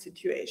different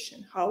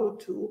situations, how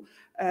to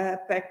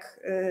pack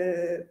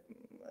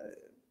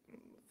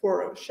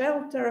for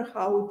shelter,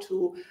 how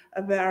to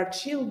wear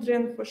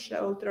children for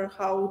shelter,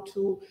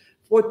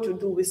 what to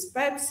do with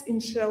pets in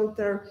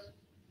shelter.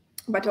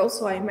 But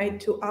also I made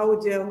 2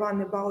 audio,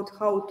 one about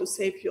how to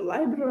save your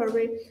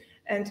library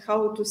and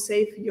how to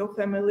save your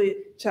family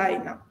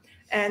China.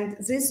 And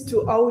these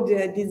 2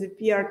 audio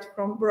disappeared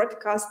from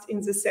broadcast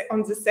on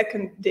the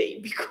second day,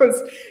 because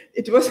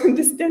it was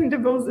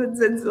understandable that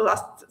that's the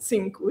last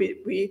thing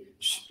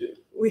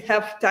we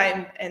have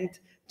time and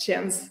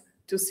chance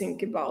to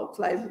think about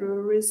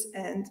libraries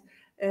and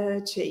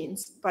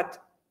chains.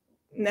 But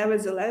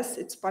nevertheless,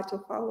 it's part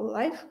of our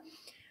life.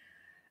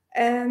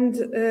 And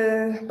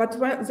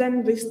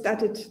then we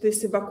started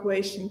this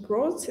evacuation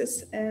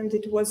process, and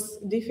it was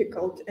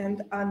difficult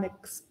and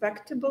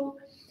unexpected.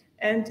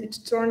 And it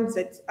turns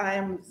that I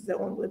am the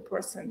only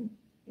person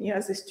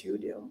near the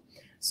studio.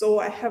 So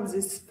I have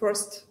this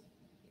first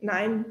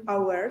 9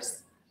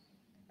 hours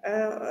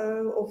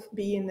of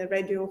being a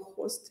radio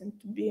host and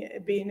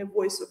being a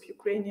voice of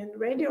Ukrainian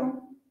radio.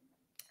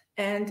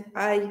 And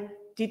I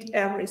did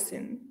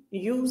everything: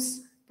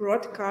 news,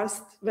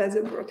 broadcast,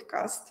 weather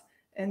broadcast,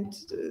 and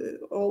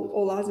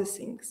all other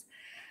things.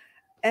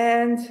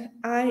 And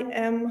I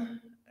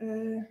am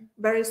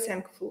very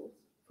thankful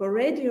for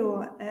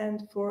radio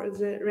and for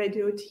the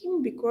radio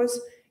team,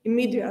 because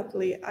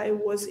immediately I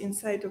was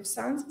inside of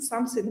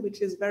something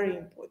which is very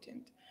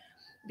important,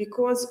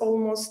 because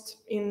almost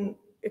in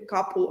a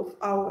couple of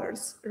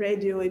hours,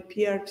 radio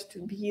appeared to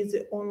be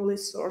the only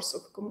source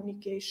of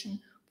communication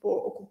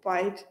for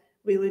occupied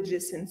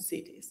villages and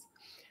cities.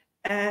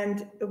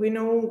 And we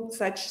know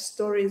such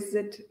stories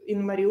that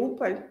in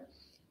Mariupol,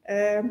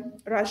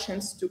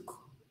 Russians took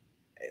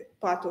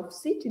part of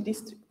city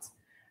districts,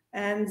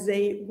 and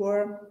they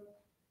were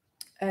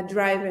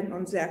driving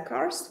on their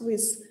cars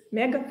with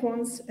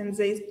megaphones, and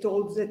they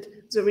told that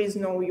there is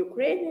no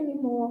Ukraine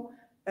anymore,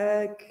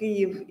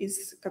 Kyiv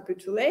is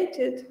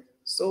capitulated,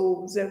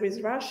 so there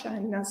is Russia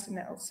and nothing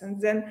else. And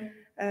then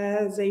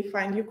they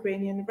find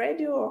Ukrainian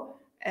radio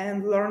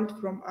and learned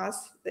from us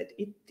that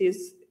it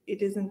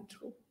isn't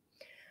true.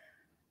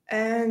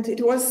 And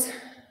it was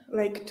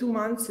like 2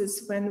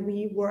 months when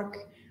we work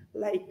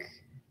like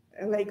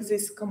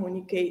these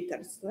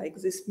communicators, like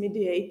these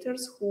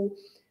mediators who,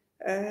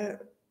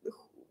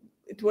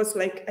 it was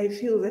like, I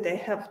feel that I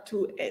have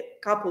a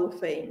couple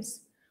of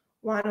aims.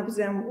 One of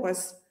them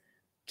was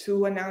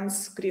to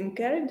announce green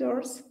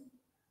corridors.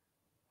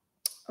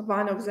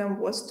 One of them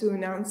was to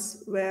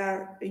announce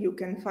where you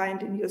can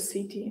find in your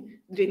city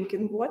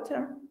drinking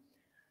water.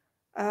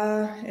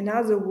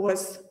 Another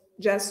was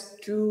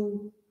just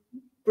to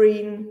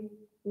bring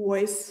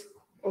voice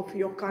of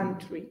your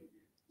country,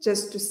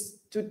 just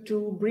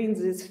to bring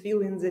this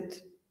feeling that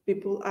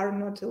people are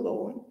not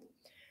alone.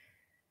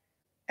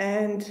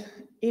 And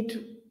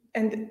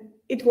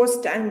it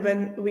was time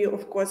when we,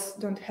 of course,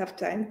 don't have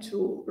time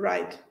to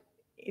write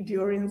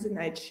during the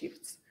night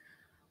shifts.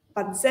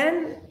 But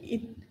then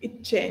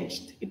it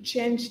changed. It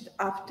changed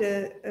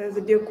after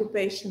the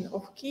deoccupation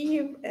of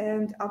Kyiv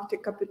and after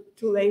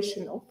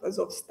capitulation of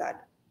Azovstal.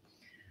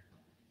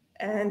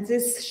 And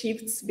these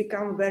shifts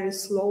become very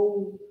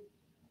slow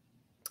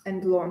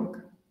and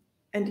long.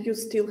 And you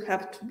still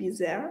have to be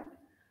there,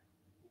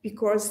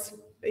 because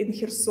in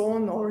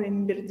Kherson or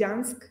in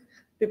Berdyansk,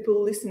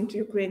 people listen to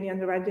Ukrainian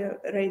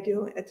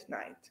radio at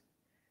night.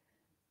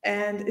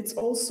 And it's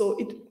also,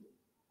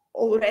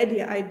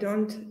 already I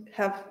don't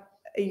have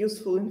a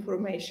useful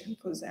information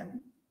for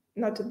them,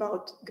 not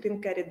about green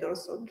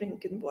corridors or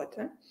drinking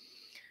water,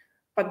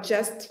 but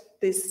just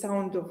this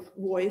sound of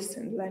voice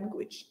and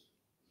language.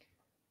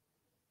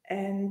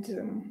 And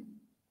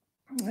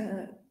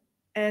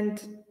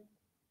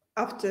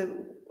after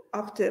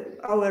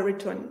our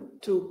return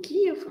to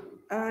Kyiv,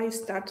 I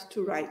start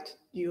to write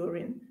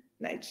during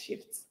night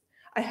shifts.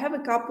 I have a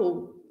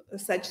couple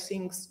such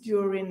things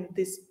during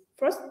this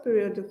first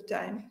period of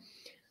time,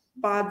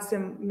 but the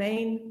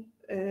main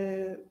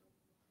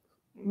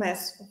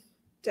mass of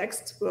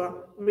texts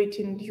were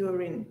written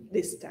during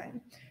this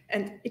time.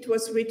 And it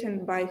was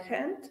written by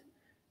hand,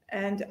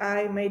 and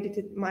I made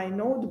it my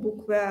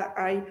notebook where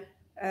I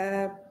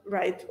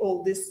write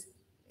all this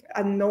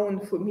unknown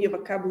for me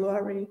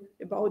vocabulary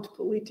about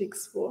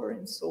politics, war,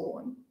 and so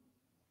on.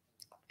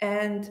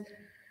 And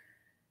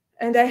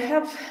I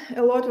have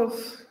a lot of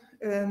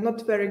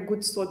not very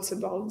good thoughts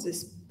about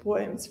these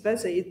poems,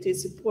 whether it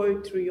is a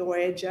poetry or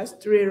I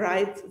just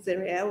rewrite the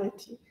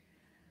reality.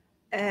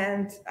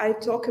 And I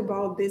talk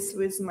about this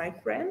with my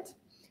friend,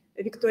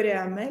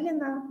 Victoria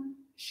Amelina.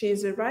 She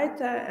is a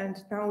writer,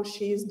 and now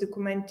she is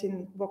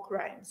documenting war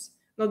crimes.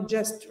 Not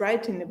just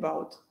writing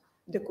about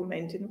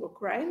documenting war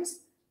crimes,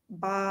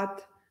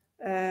 but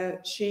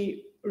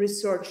she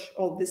research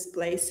all these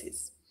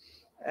places,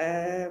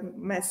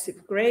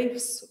 massive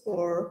graves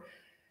or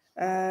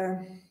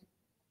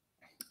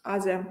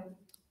other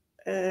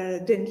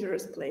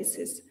dangerous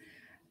places.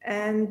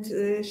 And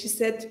she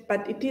said,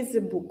 but it is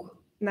a book,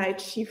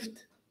 Night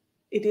Shift.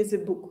 It is a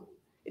book.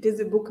 It is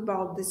a book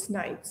about these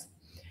nights.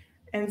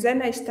 And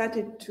then I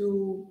started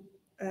to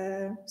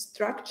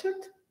structure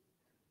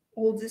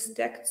all these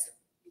texts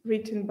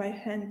written by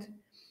hand.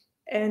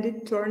 And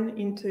it turned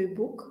into a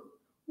book,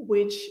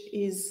 which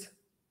is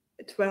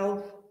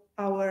 12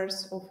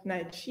 hours of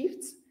night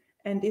shifts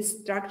and is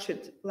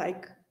structured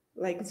like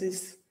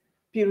these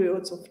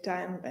periods of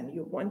time when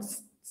you want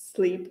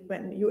sleep,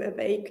 when you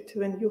awake,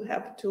 when you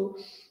have to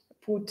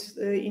put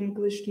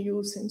English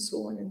news and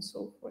so on and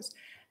so forth.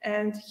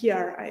 And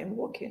here I am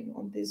working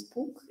on this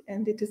book,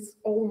 and it is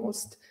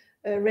almost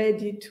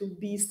ready to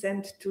be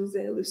sent to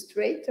the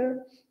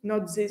illustrator,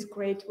 not this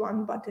great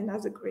one, but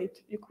another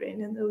great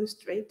Ukrainian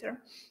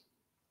illustrator.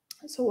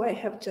 So I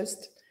have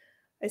just,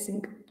 I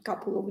think, a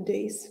couple of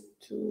days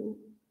to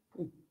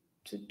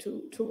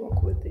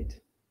work with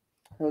it.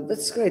 Oh,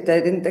 that's great. I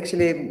didn't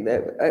actually,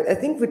 I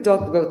think we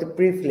talked about it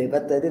briefly,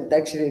 but I didn't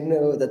actually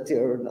know that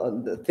you're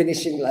on the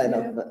finishing line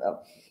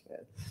of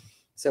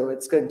so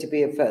it's going to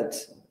be a third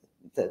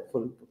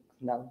full book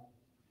now.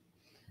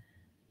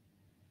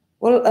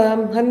 Well, I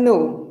don't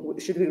know,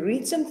 should we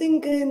read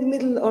something in the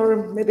middle,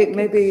 or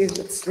maybe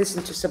let's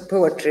listen to some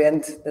poetry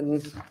and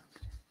then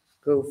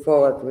go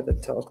forward with the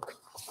talk.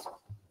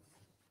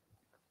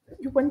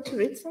 You want to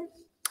read some?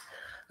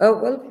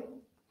 Oh, well,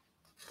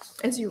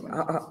 as you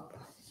want.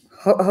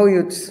 How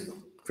you'd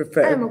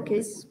prefer. I'm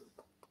okay.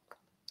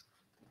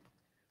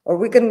 Or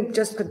we can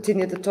just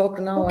continue to talk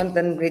now and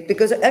then read,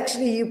 because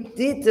actually you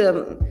did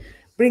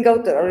bring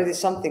out already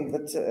something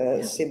that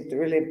seemed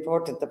really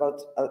important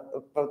about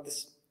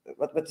this,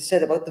 what you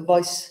said about the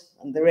voice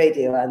and the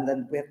radio, and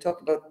then we have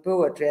talked about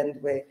poetry,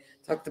 and we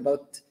talked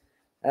about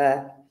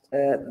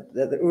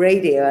the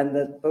radio,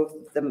 and both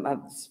of them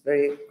have this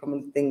very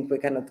common thing we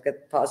cannot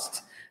get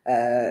past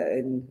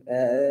in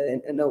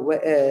a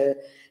way.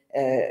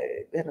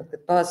 The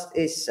past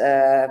is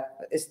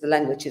the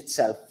language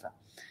itself,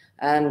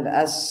 and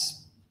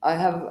as I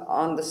have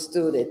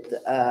understood it,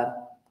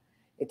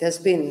 it has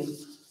been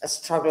a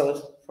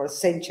struggle for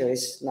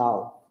centuries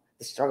now,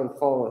 the struggle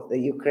for the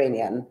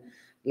Ukrainian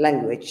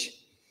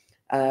language.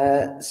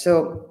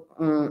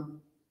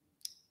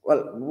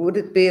 Well, would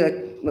it be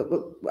like,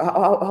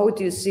 how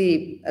do you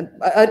see?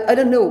 I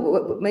don't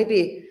know.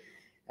 Maybe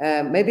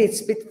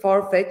it's a bit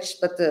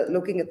far-fetched, but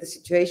looking at the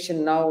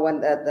situation now,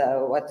 and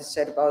what you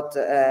said about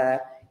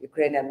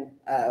Ukrainian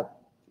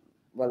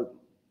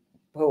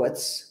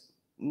poets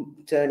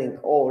turning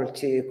all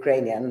to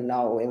Ukrainian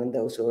now, even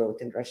those who wrote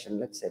in Russian,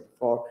 let's say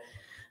before,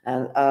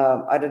 and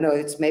I don't know.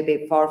 It's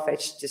maybe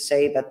far-fetched to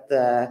say that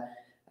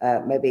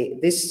maybe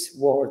this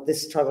war,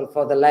 this struggle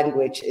for the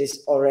language,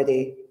 is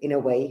already in a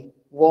way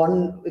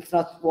won, if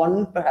not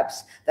won,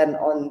 perhaps then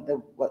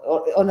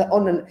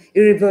on an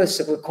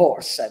irreversible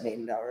course. I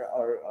mean,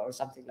 or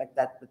something like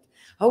that. But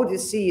how do you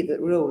see the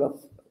role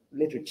of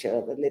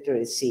literature, the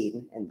literary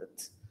scene in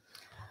that?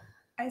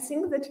 I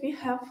think that we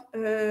have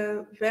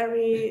a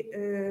very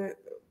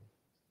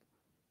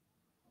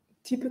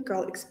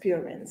typical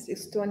experience,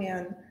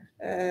 Estonian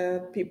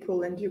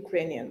people and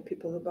Ukrainian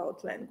people,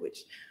 about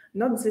language.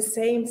 Not the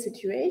same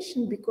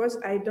situation, because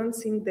I don't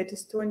think that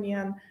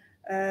Estonian,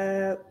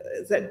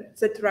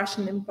 that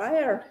Russian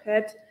Empire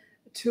had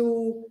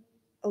two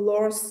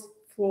laws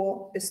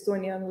for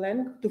Estonian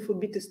language, to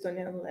forbid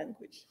Estonian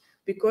language.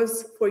 Because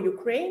for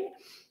Ukraine,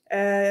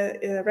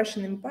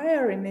 Russian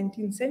Empire in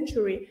 19th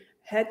century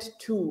had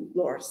two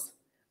laws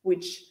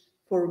which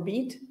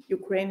forbid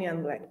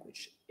Ukrainian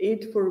language.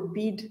 It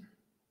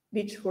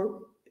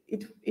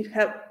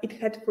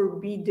had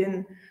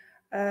forbidden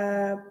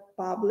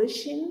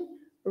publishing,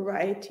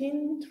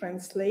 writing,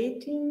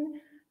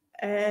 translating,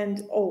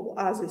 and all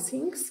other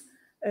things.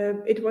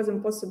 It was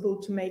impossible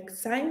to make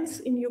signs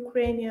in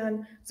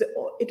Ukrainian.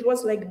 It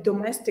was like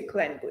domestic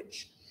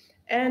language,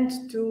 and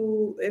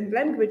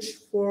language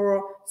for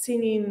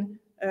singing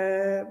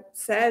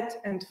sad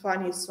and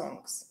funny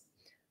songs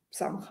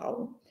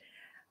somehow.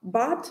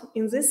 But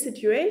in this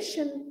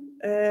situation,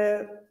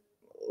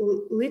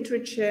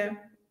 literature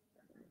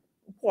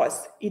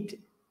it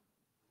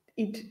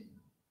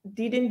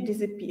didn't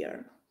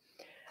disappear.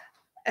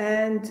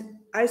 And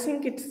I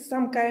think it's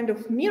some kind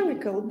of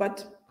miracle, but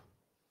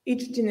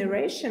each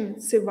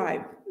generation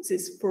survived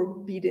these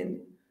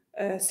forbidden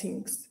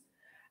things.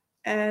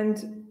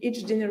 And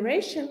each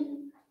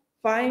generation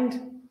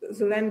find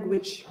the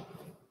language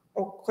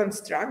or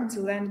construct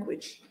the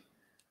language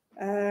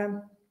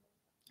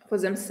for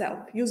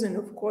themselves, using,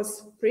 of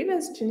course,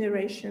 previous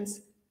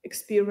generations'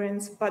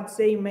 experience, but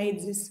they made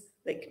this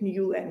like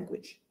new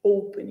language,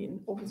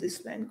 opening of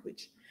this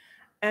language.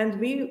 And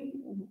we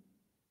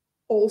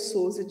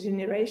also the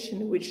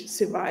generation which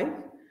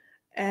survived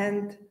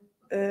and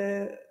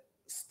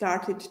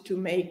started to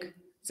make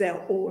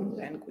their own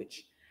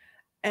language.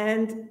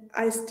 And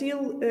I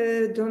still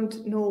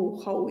don't know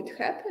how it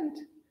happened,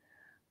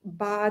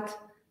 but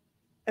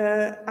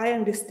I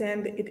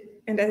understand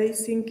it, and I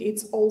think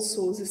it's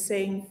also the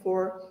same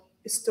for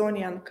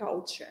Estonian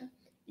culture.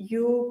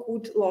 You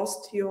could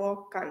lost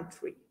your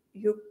country,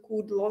 you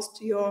could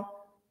lost your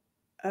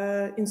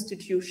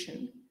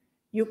institution,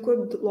 you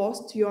could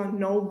lost your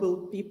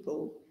noble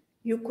people,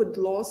 you could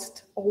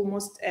lost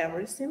almost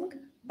everything,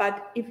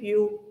 but if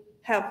you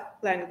have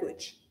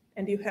language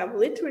and you have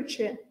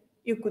literature,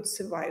 you could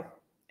survive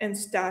and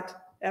start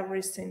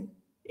everything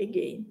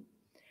again.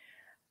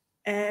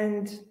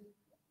 And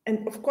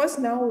of course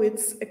now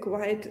it's a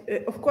quite,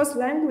 of course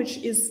language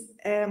is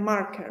a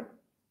marker,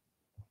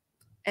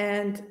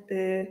 and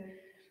it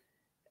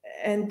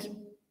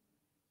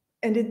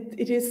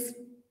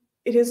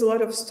is a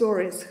lot of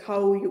stories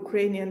how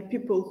Ukrainian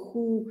people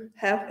who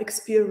have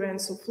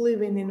experience of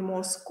living in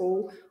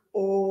Moscow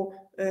or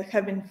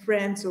having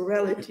friends or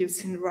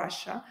relatives in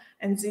Russia,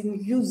 and then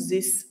use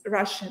this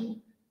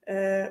Russian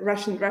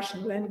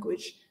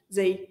language,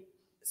 they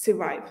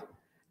survive.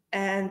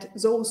 And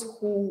those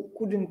who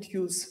couldn't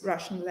use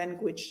Russian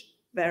language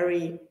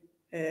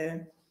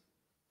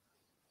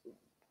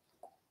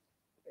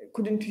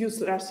couldn't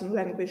use Russian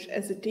language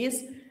as it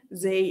is,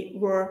 they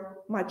were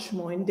much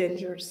more in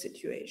dangerous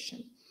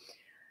situation.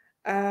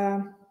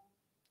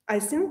 I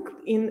think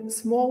in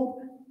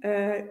small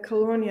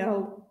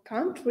colonial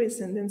countries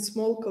and in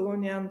small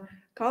colonial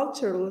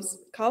cultures,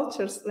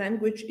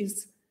 language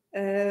is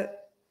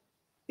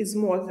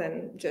more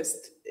than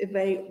just a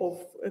way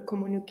of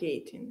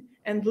communicating,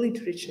 and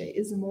literature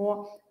is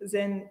more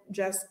than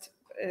just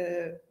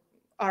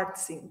art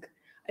thing.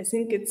 I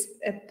think it's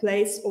a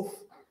place of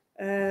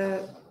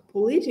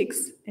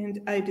politics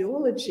and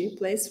ideology, a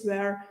place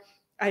where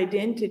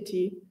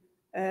identity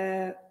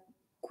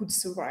could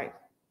survive.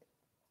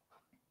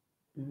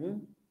 Mm-hmm.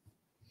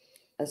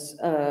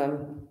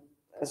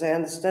 As I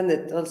understand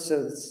it,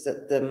 also it's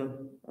that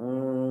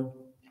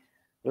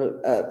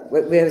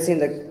we have seen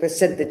the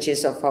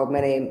percentages of how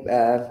many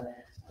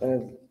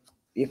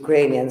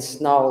Ukrainians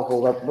now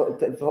who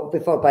were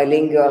before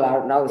bilingual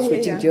are now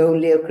switching to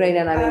only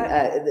Ukrainian. I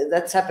mean,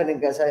 that's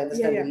happening, as I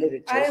understand the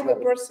literature. I am a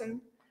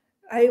person.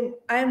 I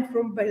am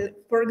from,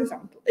 for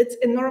example, it's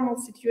a normal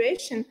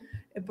situation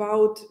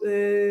about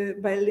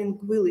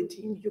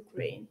bilinguality in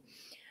Ukraine.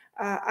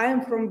 I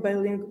am from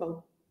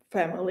bilingual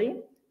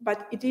family,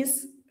 but it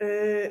is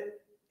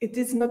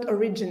not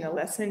original,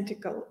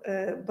 authentic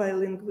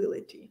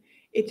bilinguality.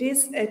 It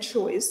is a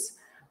choice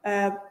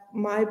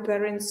my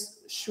parents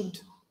should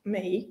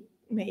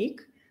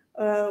make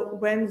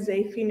when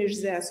they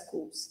finish their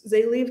schools.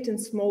 They lived in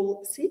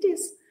small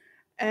cities,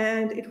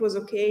 and it was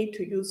okay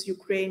to use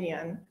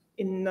Ukrainian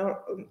in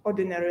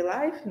ordinary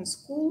life in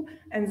school,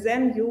 and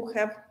then you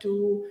have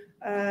to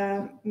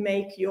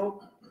make your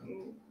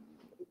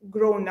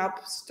grown-up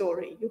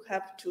story. You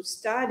have to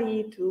study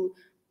to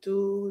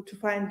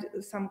find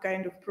some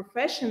kind of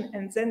profession,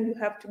 and then you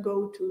have to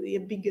go to a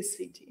bigger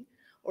city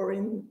or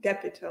in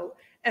capital.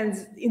 And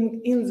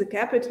in the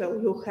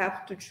capital, you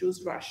have to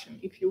choose Russian.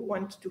 If you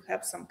want to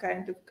have some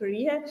kind of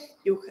career,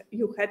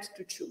 you had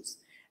to choose.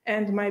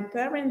 And my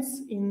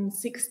parents in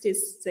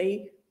 60s,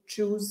 they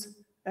choose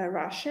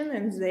Russian,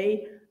 and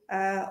they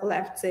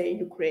left the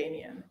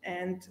Ukrainian.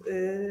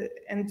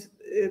 And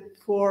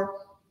for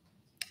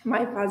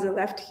my father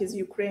left his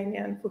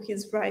Ukrainian for his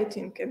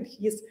writing and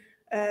his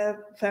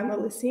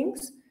family things.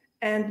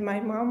 And my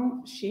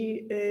mom, she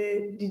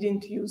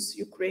didn't use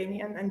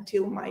Ukrainian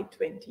until my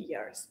 20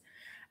 years.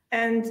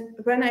 And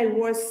when I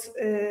was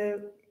a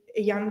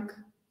young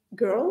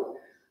girl,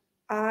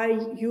 I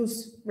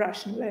use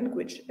Russian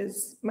language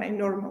as my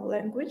normal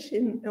language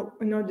in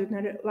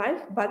ordinary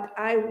life, but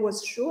I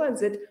was sure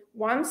that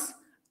once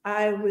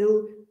I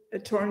will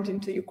turn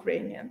into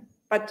Ukrainian.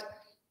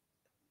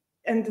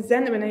 And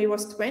then when I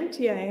was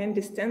 20, I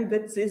understand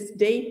that this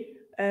day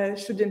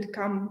shouldn't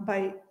come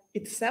by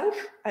itself.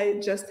 I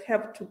just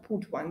have to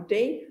put one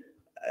day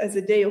as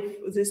a day of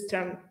this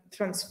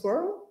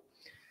transform.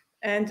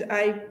 And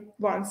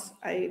once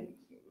I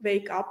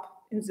wake up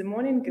in the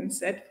morning and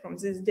said, from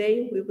this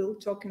day, we will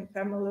talk in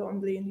family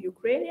only in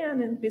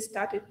Ukrainian, and we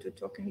started to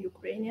talk in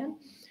Ukrainian.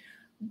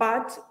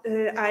 But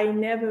I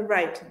never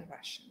write in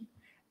Russian.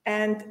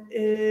 And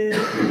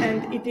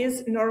it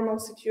is a normal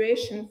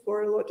situation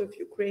for a lot of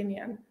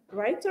Ukrainian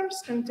writers,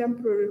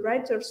 contemporary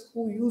writers,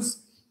 who use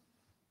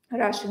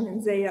Russian in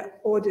their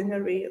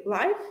ordinary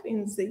life,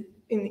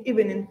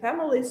 even in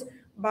families,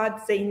 but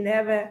they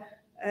never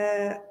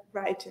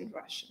write in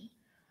Russian.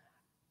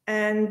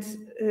 And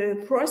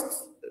first,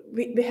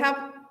 we have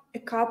a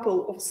couple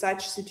of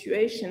such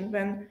situations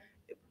when,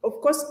 of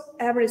course,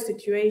 every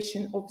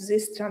situation of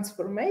this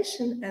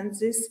transformation and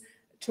this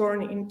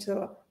turn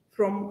into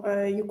from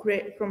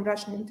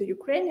Russian into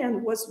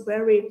Ukrainian was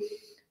very,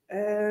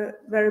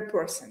 very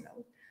personal.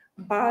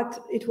 But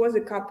it was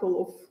a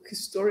couple of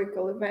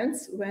historical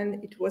events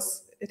when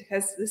it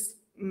has this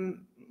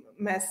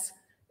mass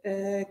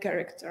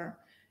character.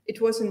 It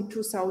was in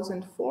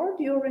 2004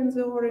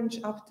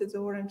 after the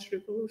Orange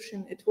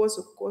Revolution. It was,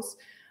 of course,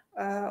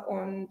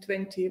 on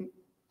 24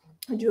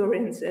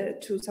 during the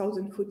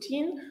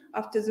 2014,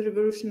 after the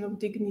Revolution of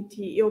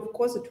Dignity. Of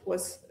course, it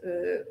was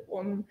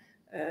on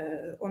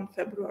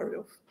February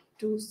of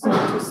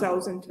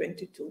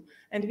 2022.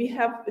 And we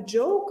have a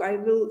joke, I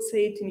will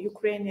say it in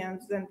Ukrainian,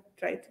 then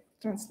try to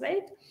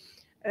translate.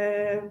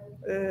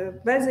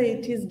 Whether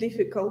it is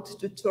difficult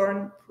to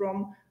turn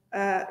from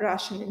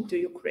Russian into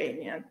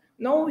Ukrainian.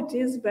 No, it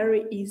is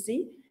very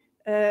easy.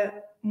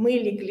 Мы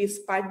легли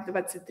спать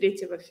 23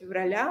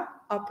 февраля,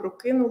 а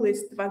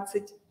прокинулись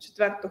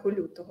 24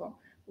 лютого.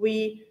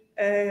 We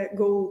went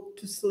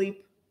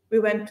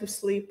to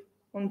sleep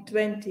on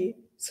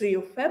 23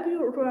 of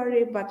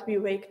February, but we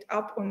waked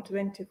up on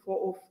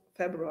 24 of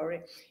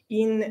February.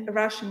 In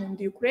Russian and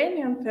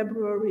Ukrainian,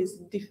 February is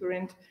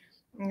different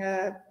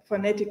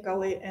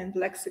phonetically and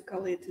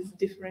lexically. It is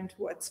different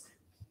words,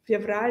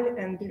 февраль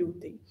and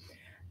лютый.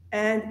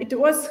 And it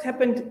was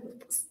happened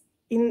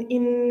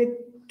in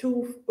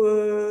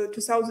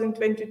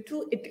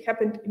 2022, it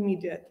happened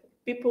immediately.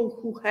 People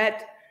who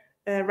had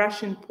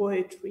Russian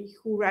poetry,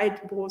 who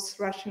write both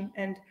Russian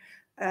and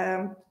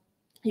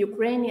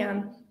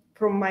Ukrainian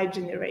from my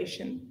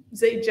generation,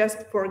 they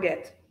just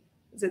forget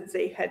that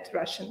they had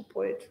Russian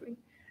poetry.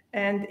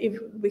 And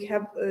if we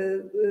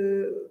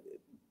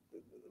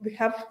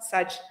have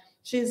such,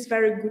 she is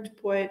very good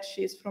poet,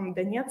 she is from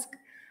Donetsk,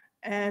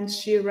 and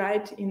she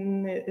write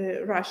in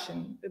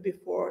Russian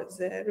before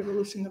the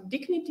Revolution of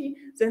Dignity.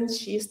 Then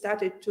she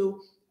started to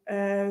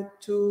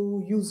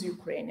use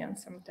Ukrainian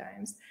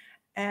sometimes.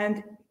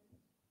 And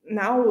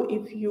now,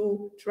 if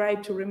you try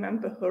to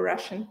remember her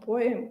Russian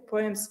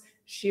poems,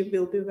 she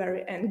will be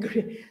very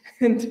angry,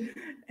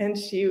 and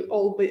she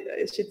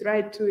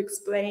tried to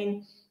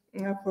explain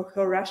for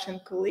her Russian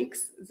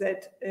colleagues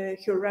that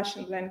her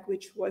Russian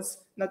language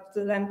was not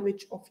the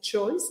language of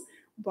choice,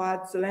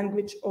 but the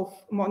language of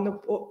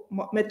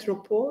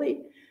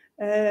metropoly,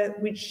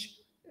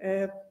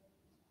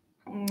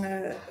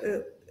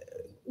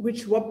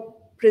 which were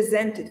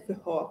presented for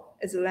her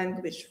as a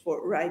language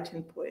for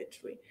writing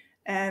poetry.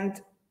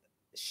 And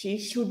she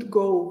should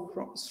go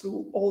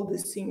through all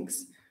these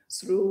things,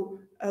 through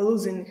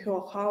losing her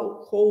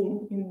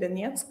home in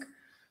Donetsk,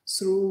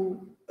 through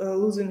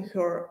losing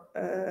her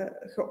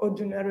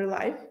ordinary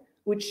life,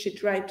 which she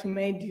tried to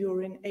make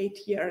during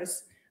 8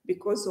 years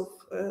because of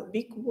a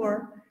big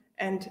war,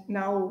 and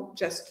now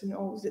just to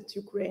know that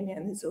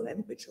Ukrainian is the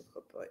language of her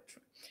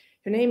poetry.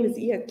 Her name is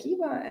Iya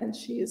Kiva, and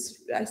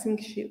I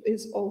think she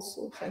is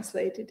also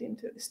translated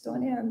into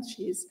Estonian.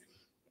 She's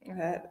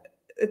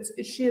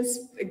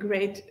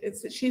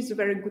a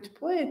very good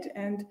poet,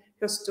 and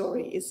her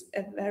story is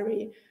a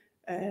very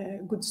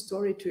good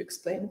story to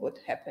explain what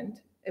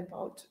happened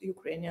about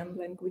Ukrainian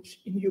language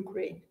in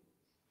Ukraine.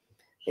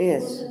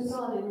 Yes.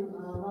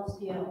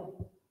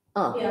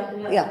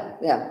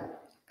 Yeah.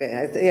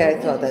 Okay, I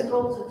thought that.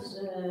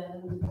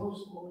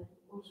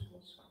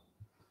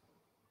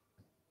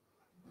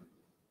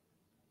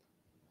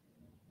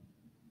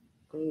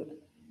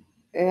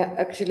 Yeah,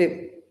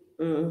 actually,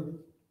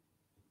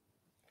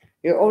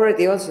 you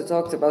already also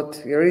talked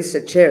about your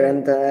research here,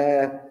 and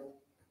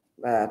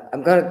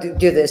I'm going to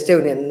do the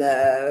Estonian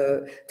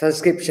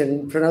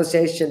transcription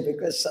pronunciation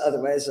because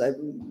otherwise I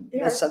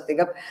mess something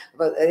up.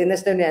 But in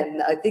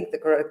Estonian, I think the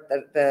correct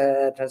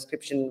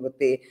transcription would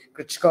be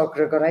Grõtsko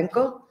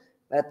Grõgorenkost,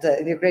 but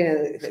in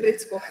Ukrainian,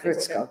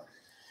 Grõtsko.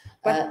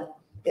 But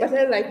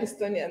I like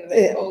Estonian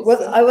also.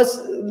 Well, I was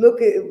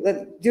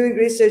doing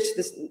research.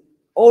 There's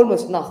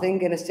almost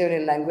nothing in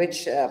Estonian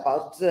language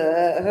about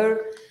her.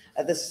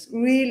 This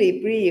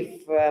really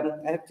brief.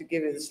 I have to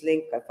give you this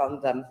link. I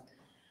found an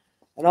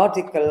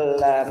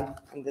article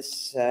in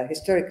this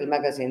historical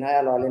magazine,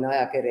 ajalooline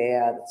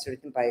ajakirja, that's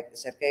written by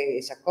Sergei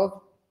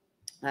Isakov,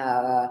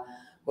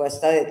 who has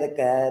studied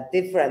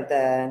different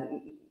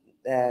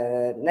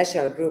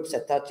national groups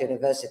at Tartu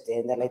University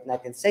in the late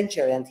 19th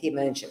century, and he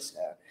mentions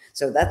her.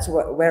 So that's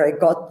where I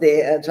got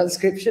the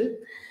transcription.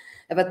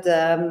 But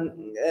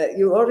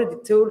you already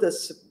told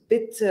us a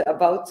bit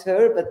about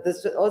her, but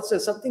there's also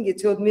something you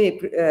told me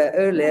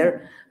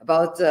earlier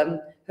about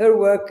her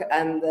work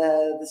and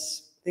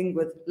this thing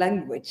with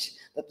language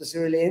that was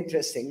really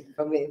interesting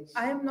for me.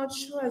 I am not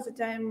sure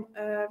that I'm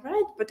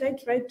right, but I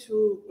try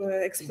to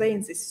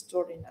explain this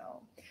story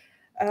now.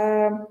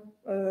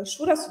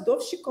 Shura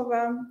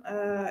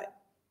Sudovštšikova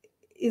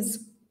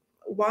is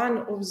one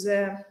of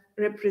the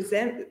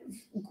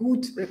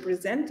good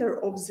representative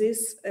of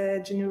this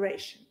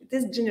generation. It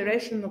is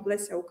generation of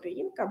Lesia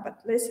Ukrainka,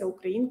 but Lesia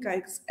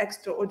Ukrainka is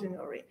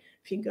extraordinary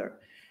figure.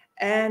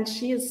 And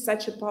she is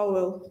such a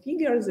powerful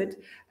figure that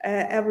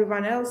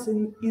everyone else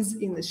is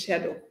in the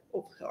shadow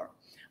of her.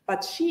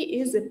 But she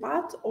is a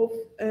part of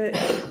a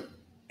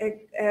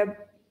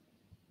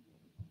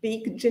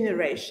big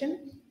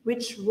generation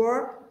which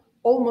were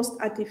almost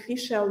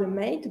artificially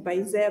made by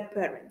their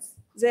parents.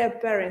 Their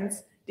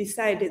parents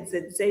decided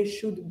that they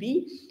should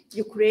be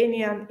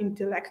Ukrainian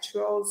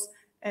intellectuals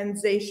and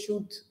they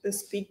should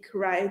speak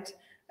right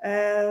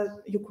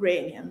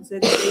Ukrainian,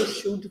 that they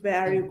should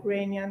wear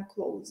Ukrainian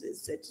clothes,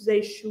 that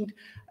they should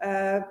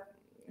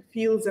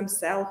feel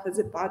themselves as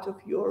a part of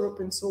Europe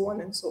and so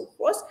on and so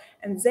forth.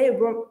 And they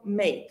were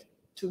made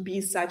to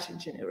be such a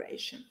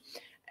generation.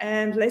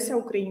 And Lesia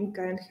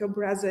Ukrainka and her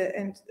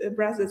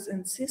brothers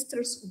and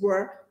sisters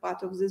were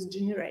part of this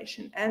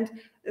generation. And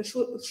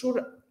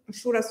Shura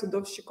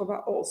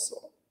Sudovštščikova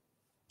also.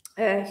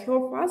 Her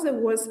father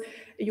was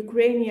a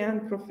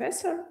Ukrainian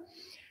professor,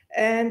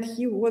 and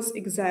he was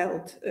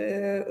exiled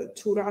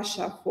to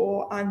Russia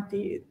for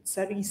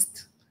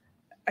anti-Tsarist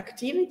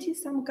activity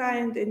some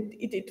kind, and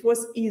it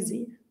was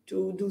easy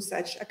to do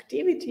such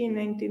activity in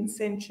 19th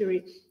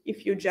century.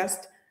 If you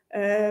just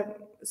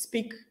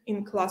speak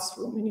in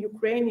classroom in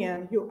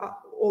Ukrainian, you are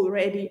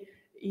already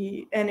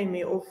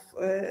enemy of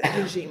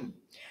regime.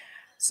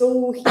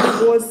 So he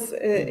was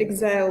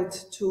exiled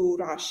to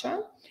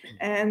Russia,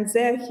 and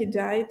there he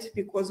died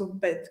because of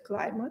bad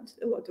climate.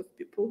 A lot of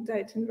people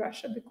died in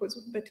Russia because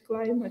of bad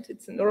climate.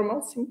 It's a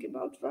normal thing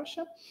about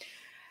Russia.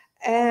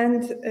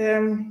 And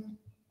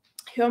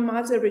her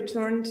mother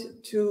returned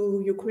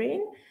to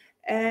Ukraine,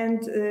 and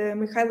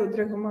Mikhailo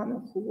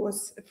Dragomanov, who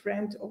was a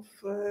friend of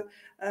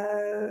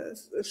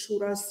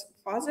Shura's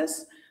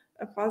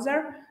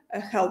father,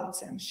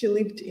 helped them. She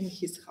lived in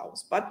his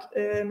house. But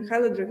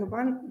Mikhailo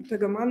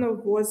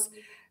Dragomanov was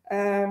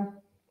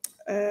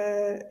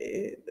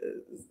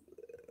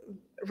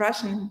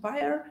Russian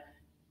Empire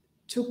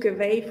took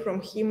away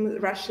from him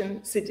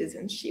Russian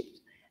citizenship,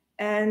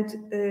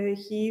 and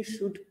he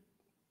should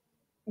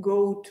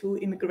go to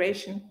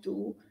immigration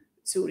to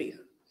Zurich.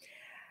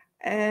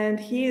 And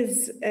he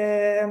is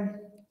a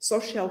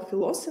social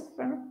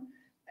philosopher,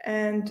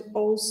 and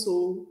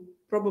also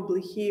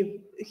probably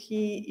he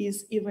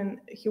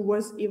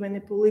was even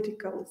a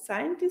political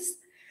scientist,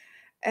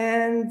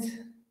 and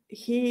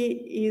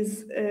he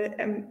is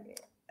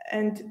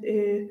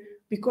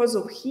because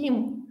of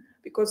him,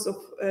 because of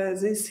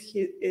this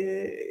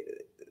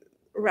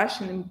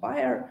Russian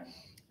Empire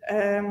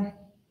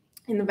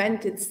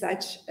invented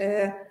such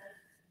a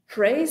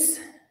phrase,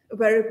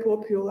 very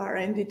popular,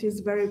 and it is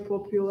very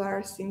popular,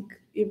 I think,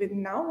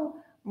 even now,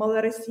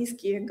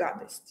 малороссийские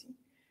гадости.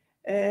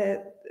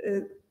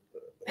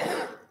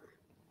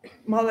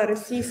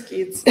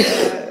 Малороссийские, it's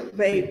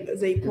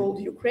they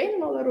called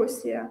Ukraine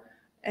Malorossia,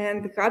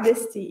 and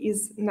гадости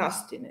is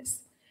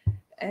nastiness.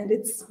 And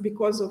it's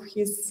because of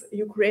his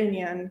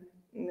Ukrainian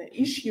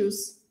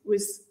issues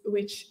with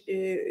which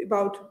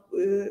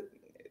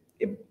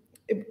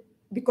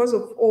because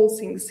of all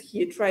things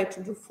he tried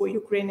to do for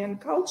Ukrainian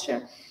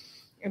culture,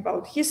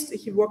 about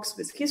he works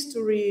with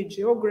history,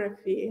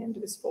 geography, and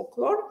with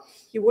folklore.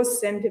 He was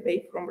sent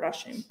away from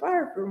Russian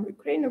Empire, from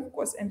Ukraine, of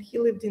course, and he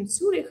lived in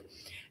Zurich.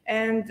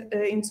 And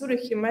in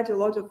Zurich, he met a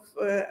lot of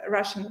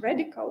Russian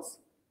radicals.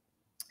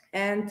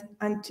 And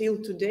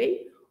until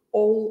today,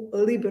 all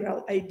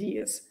liberal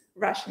ideas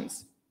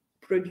Russians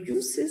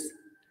produces,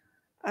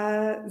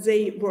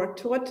 they were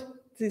taught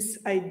these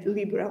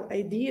liberal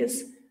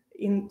ideas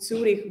in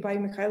Zurich by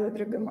Mikhailo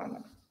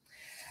Dragomanov.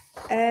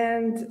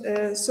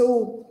 And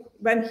so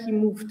when he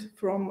moved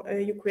from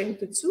Ukraine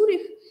to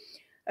Zurich,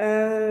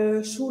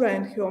 Shura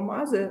and her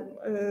mother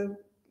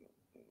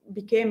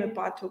became a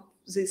part of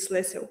this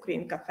Lesia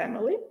Ukrainka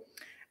family.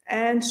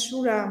 And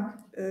Shura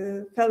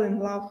fell in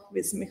love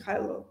with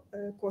Mikhailo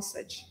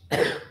Kossatš,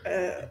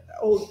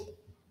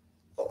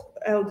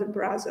 elder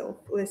brother of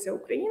Lesia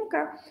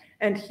Ukrainka,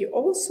 and he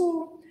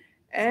also,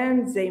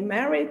 and they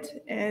married,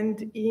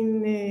 and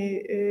in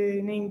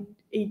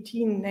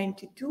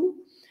 1892,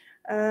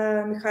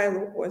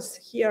 Mikhailo was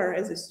here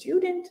as a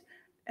student,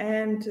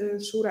 and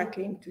Shura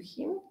came to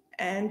him,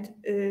 and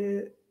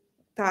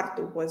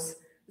Tartu was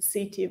the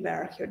city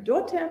where her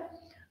daughter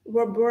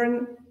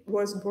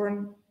was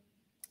born,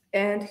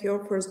 and her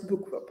first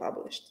book were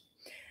published.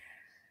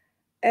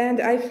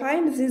 And I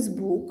find this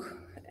book,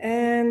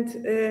 and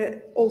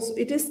also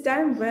it is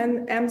time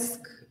when Emsk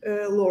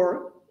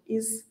lore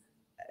is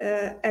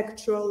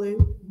actually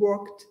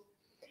worked,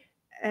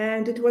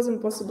 and it was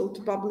impossible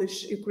to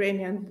publish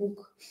Ukrainian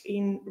book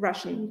in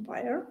Russian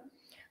Empire.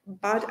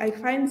 But I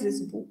find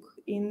this book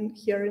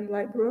here in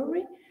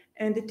library,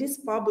 and it is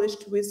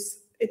published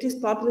it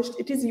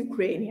is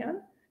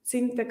Ukrainian,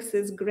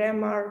 syntaxes,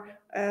 grammar,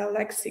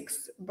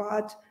 lexics,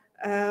 but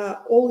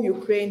all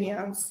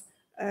Ukrainians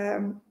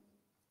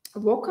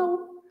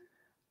vocal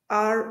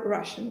are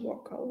Russian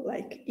vocal,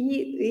 like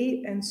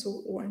E, and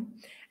so on.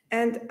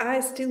 And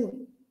I still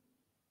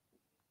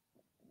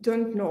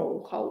don't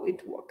know how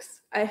it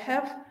works. I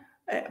have,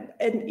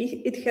 and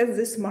it has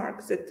this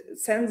mark that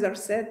censor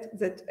said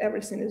that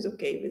everything is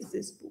okay with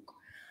this book.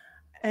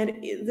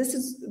 And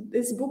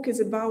this book is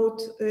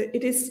about,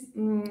 it is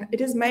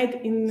made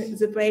in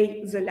the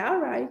way Zola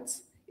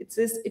writes.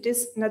 It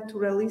is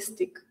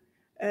naturalistic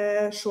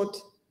short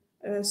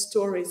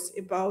stories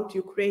about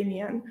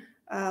Ukrainian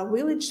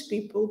village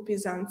people,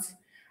 peasants,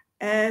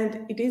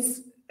 and it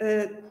is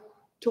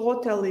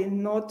totally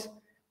not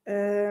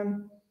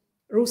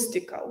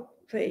rustical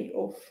way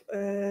of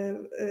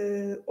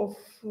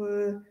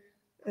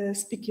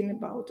speaking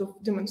about, of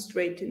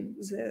demonstrating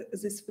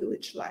this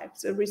village life.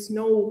 There is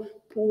no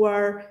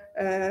poor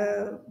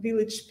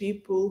village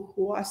people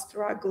who are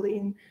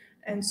struggling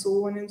and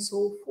so on and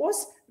so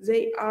forth.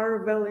 They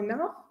are well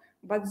enough,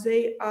 but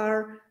they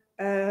are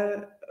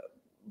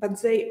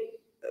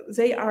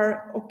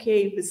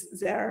okay with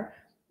their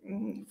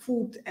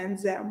food and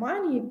their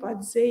money,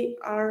 but they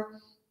are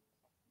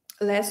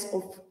less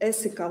of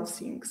ethical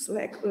things,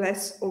 like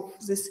less of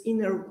this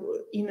inner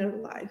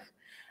life.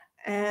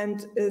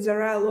 And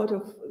there are a lot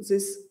of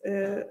this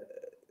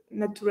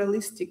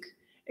naturalistic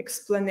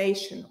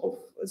explanation of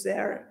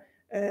their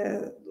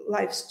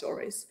life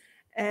stories.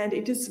 And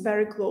it is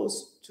very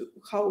close to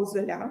how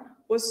Zola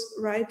was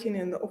writing,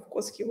 and of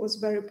course he was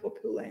very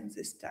popular in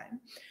this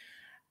time.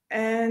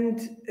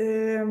 And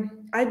it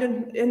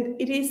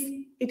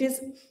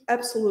is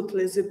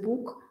absolutely the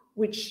book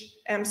which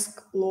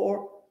Emsk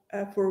law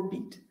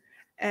forbid.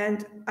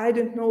 And I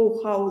don't know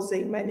how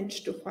they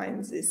managed to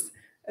find this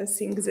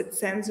thing that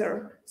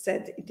censor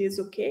said it is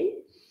okay,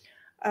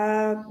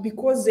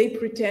 because they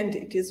pretend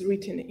it is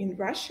written in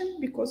Russian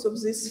because of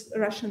these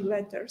Russian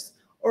letters,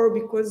 or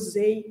because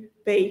they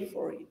pay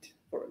for it,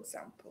 for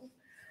example.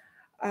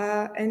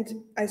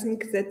 And I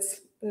think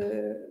that's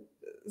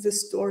the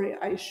story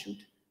I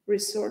should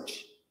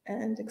research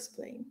and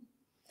explain.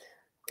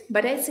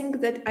 But I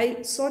think that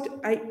I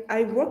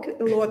work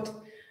a lot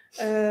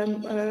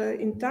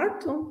in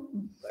Tartu,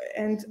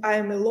 and I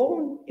am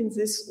alone in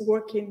this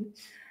working.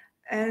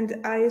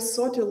 And I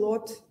thought a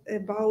lot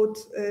about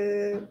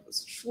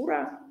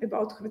Shura,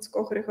 about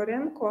Grõtsko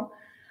Grõgorenkost,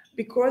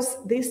 because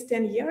these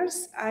 10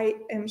 years, I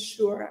am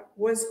sure,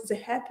 was the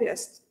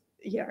happiest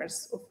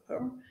years of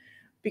her,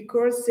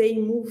 because they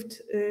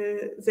moved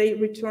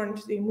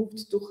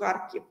to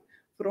Kharkiv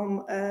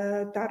from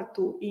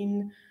Tartu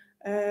in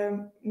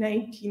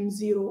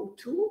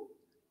 1902,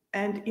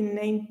 and in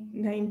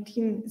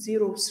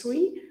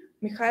 1903,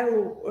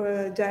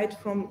 Mikhailo died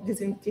from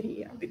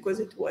dysentery, because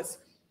it was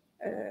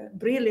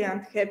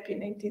brilliant, happy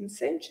 19th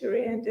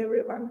century, and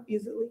everyone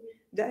easily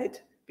died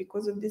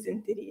because of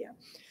dysentery.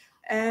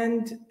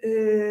 And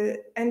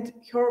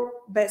her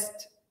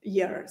best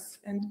years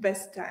and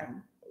best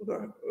time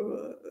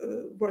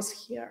was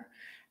here.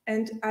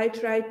 And I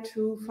tried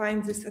to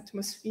find this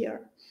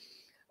atmosphere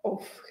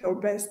of her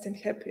best and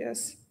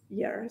happiest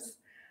years.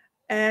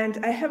 And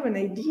I have an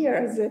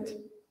idea that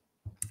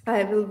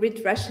I will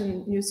read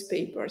Russian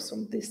newspapers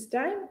on this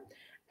time,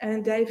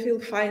 and I will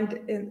find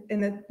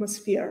an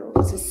atmosphere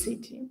of the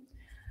city.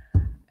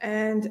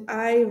 And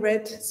I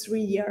read 3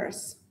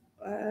 years,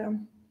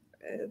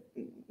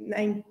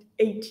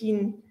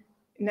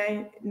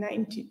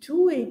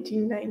 1892,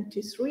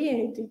 1893,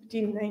 and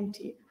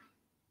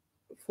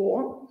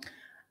 1894.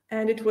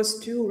 And it was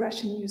 2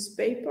 Russian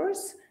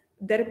newspapers,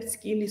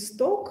 Derbsky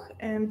Listok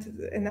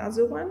and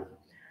another one.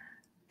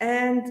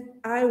 And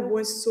I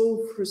was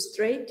so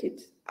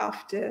frustrated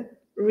after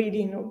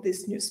reading of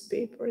these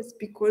newspapers,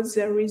 because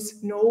there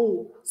is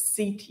no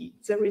city,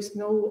 there is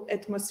no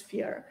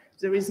atmosphere,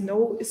 there is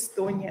no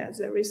Estonia,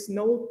 there is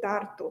no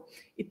Tartu.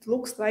 It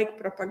looks like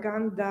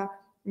propaganda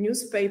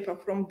newspaper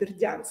from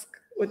Berdyansk.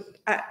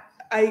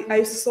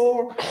 I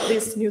saw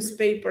these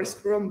newspapers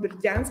from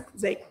Berdyansk,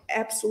 they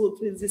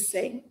absolutely the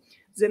same.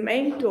 The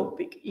main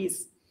topic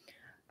is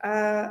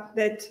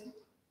that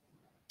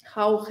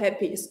how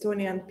happy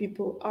Estonian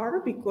people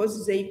are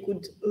because they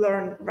could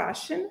learn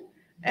Russian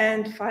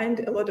and find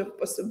a lot of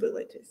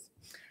possibilities.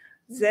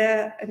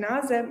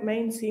 Another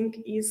main thing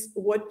is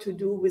what to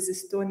do with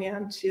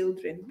Estonian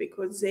children,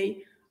 because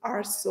they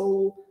are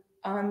so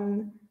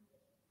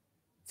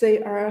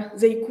they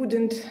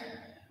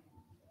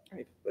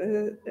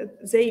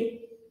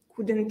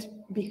couldn't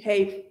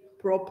behave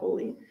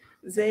properly.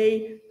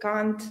 They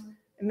can't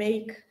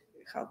make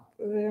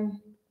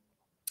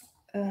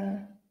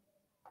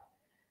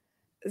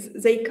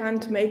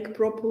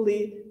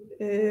properly.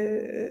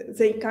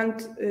 They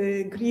can't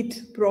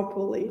greet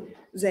properly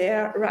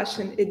their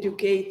Russian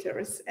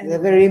educators. And they're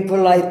very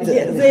impolite.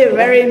 Yeah, they're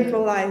very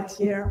impolite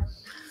here.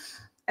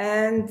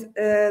 And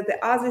the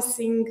other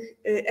thing,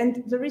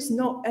 and there is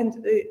no, and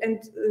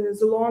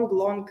the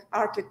long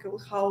article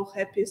how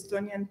happy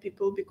Estonian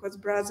people, because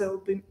brother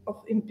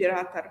of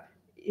Imperator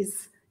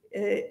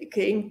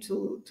came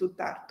to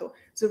Tartu.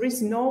 There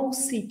is no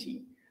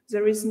city,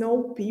 there is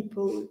no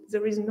people,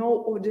 there is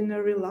no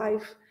ordinary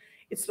life.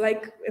 It's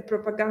like a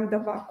propaganda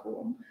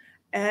vacuum.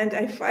 And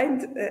I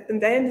find,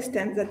 and I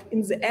understand that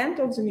in the end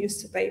of the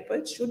newspaper,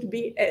 it should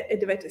be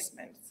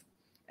advertisements.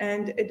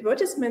 And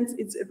advertisements,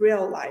 it's a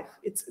real life.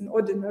 It's an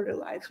ordinary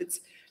life. It's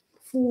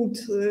food,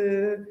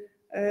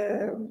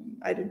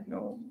 I don't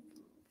know,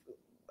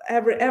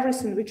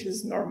 everything which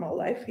is normal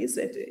life is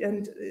it,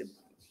 and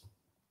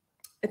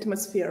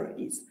atmosphere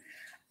is.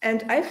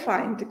 And I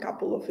find a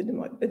couple of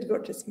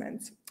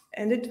advertisements.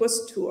 And it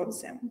was 2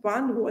 of them.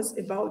 One was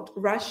about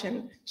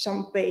Russian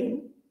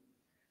champagne.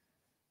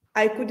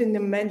 I couldn't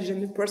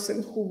imagine a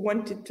person who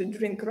wanted to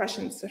drink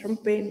Russian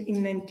champagne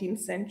in 19th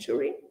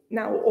century.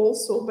 now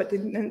also, but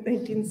in the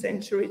 19th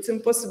century, it's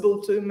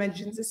impossible to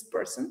imagine this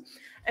person.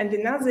 And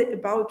another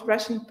about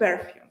Russian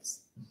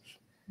perfumes.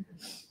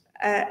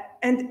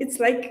 And it's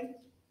like,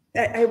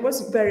 I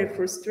was very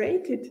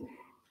frustrated,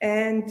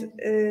 and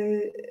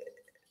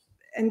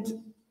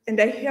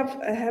I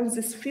have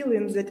this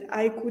feeling that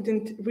I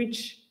couldn't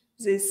reach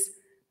this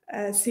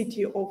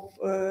city of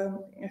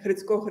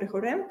Grõtsko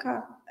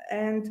Grõgorenkost,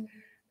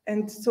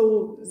 and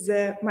so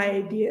my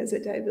idea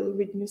that I will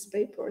read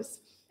newspapers,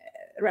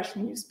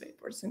 Russian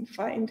newspapers, and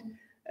find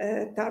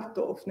Tartu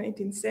of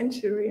 19th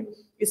century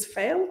is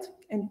failed,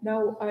 and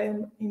now I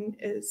am in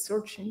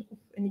searching of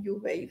a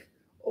new wave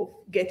of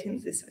getting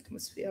this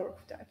atmosphere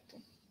of Tartu.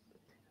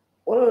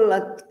 Well,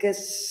 I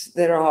guess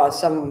there are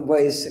some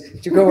ways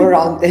to go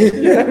around the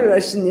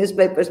Russian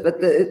newspapers,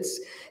 but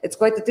it's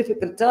quite a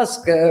difficult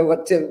task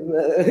what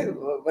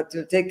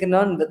you've taken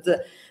on. But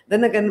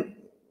then again,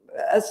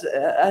 as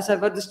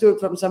I've understood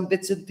from some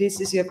bits and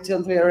pieces you have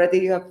told me already,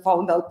 you have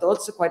found out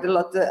also quite a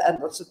lot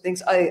and also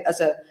things I, as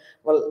a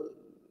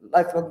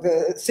lifelong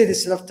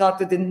citizen of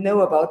Tartu, didn't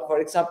know about. For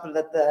example,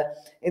 that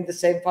in the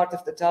same part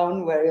of the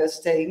town where you're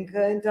staying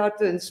in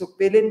Tartu, in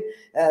Supilin,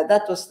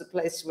 that was the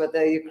place where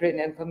the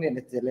Ukrainian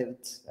community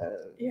lived.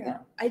 Yeah,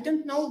 I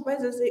don't know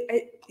whether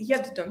I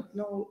yet don't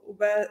know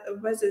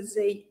whether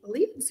they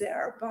lived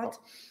there, but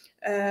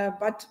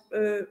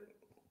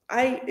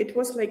it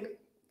was like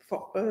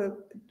for a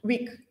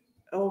week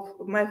of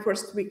my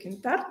first week in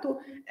Tartu,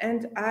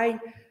 and I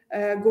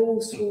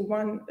go through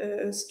one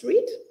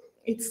street.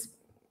 It's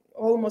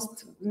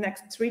almost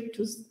next street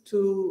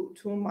to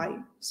my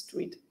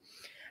street,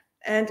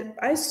 and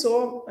I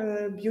saw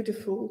a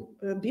beautiful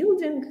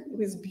building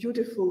with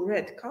beautiful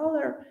red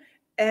color,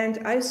 and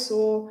I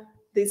saw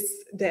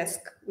this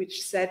desk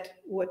which said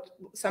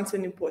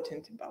something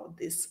important about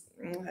this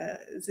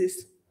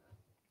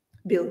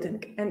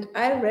building, and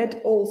I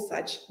read all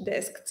such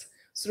desks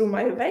through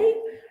my way,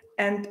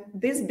 and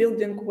this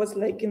building was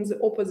like in the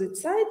opposite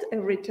side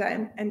every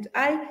time, and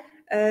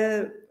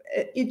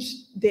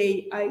each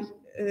day I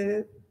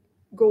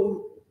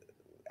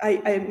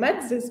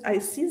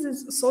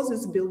saw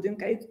this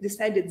building. I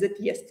decided that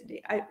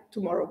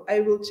tomorrow I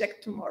will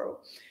check tomorrow,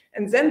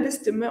 and then this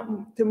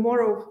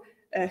tomorrow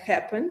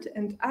happened,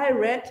 and I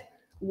read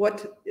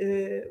what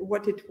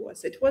it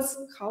was. It was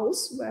a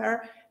house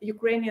where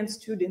Ukrainian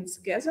students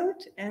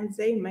gathered, and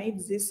they made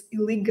this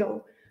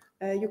illegal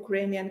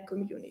Ukrainian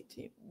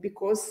community,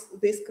 because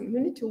this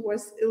community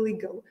was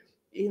illegal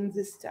in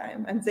this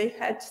time, and they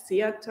had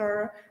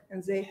theater,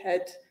 and they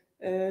had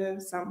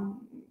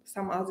some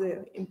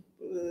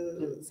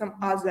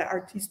other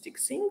artistic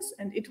things,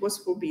 and it was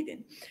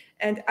forbidden.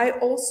 And I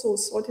also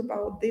thought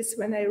about this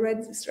when I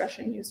read these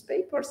Russian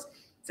newspapers,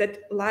 that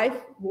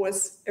life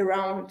was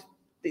around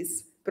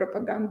this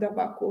propaganda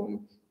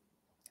vacuum,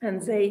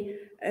 and they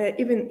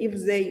even if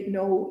they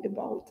know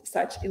about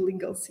such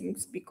illegal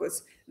things,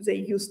 because they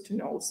used to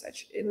know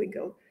such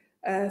illegal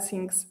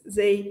things,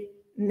 they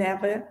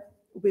never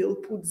will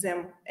put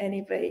them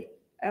anywhere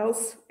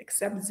else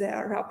except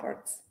their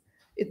reports.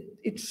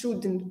 It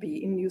shouldn't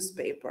be in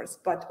newspapers,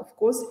 but of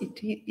course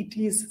it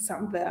is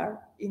somewhere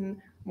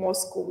in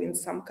Moscow in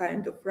some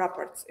kind of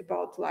reports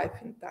about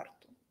life in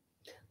Tartu.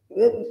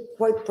 Well,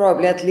 quite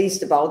probably, at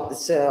least about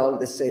this all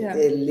this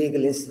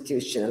illegal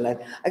institutional life.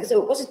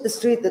 So was it the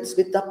street that's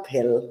with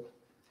uphill,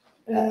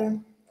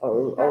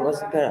 or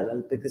was it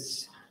parallel?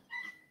 Because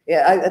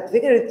I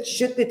figure it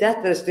should be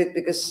that street,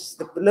 because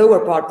the lower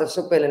part of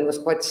Supilin was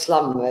quite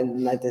slum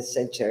in the 19th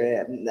century.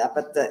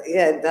 But that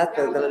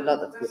there are a lot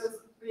of.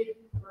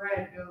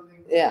 Red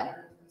building. Yeah,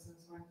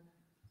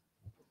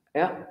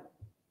 I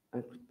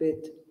could be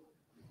it.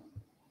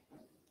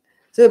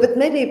 So, but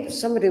maybe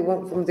somebody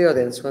from the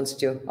audience wants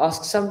to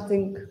ask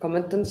something,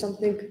 comment on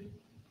something.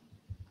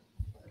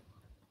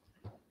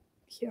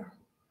 Here.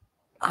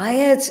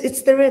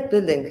 It's the red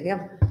building.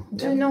 Yeah.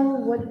 Do you know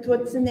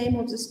what's the name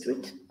of the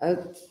street?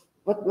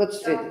 What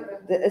street?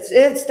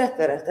 It's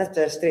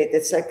that street.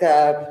 It's like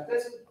a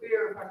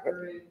beer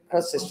factory.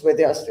 crosses with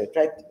the street,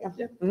 right?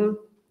 Yeah. Mm-hmm.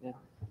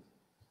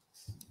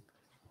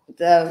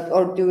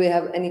 Or do we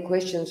have any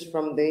questions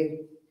from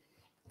the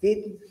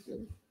feed?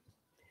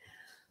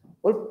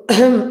 Well,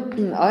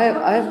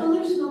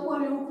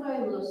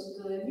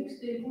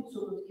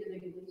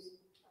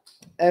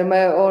 me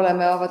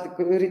oleme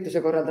avatliku ürituse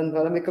korraldanud, me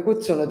oleme ikka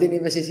kutsunud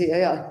inimesi siia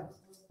ja.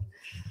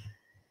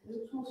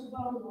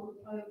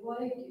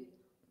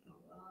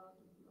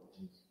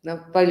 No,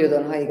 paljud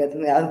on haiged.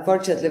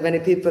 Unfortunately, many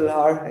people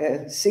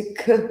are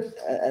sick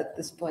at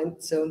this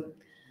point. So,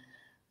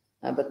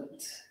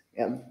 but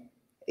yeah.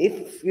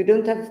 If you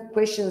don't have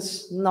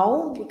questions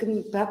now, we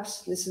can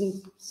perhaps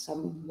listen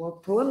some more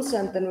poems,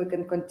 and then we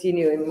can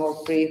continue in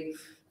more free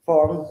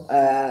form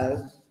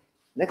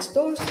next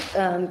door.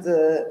 And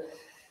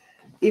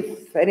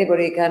if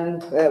anybody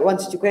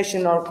wants to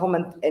question or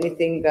comment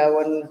anything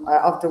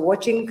after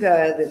watching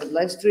the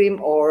live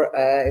stream, or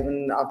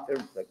even after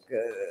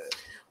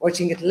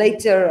watching it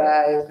later,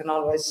 you can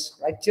always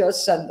write to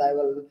us, and I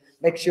will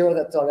make sure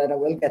that Olena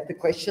will get the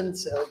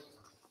questions. So.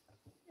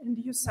 And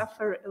you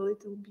suffer a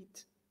little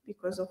bit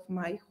because of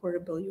my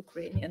horrible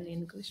Ukrainian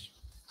English.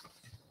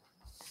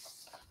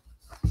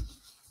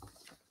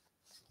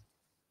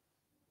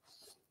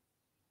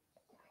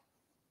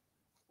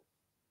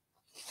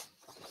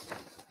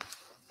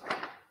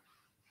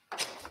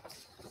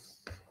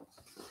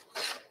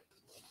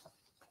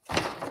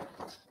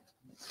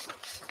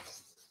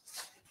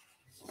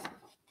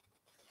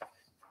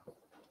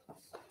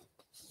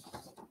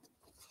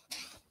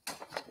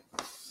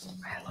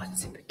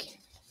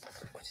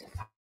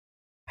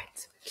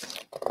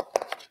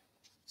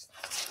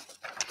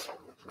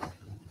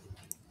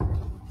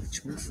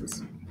 Which one is this?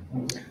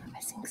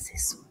 I think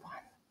this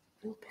one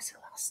will be the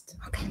last.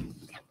 Okay.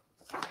 Yeah.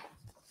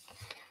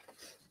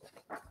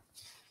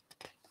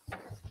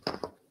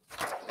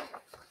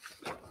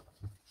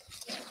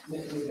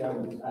 Maybe I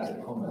would add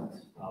a comment.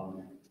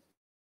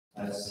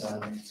 As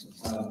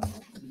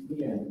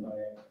me and my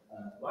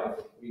wife,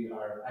 we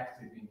are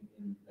active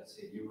in, let's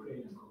say, the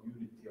Ukrainian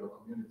community or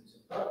communities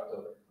of Tartu.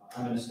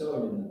 I'm an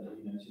Estonian and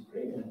Olena is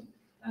Ukrainian,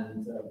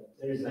 and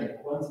there is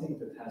like one thing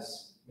that has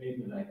made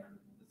me like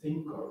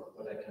think, or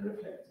what I can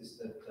reflect, is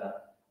that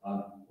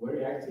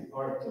very active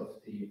part of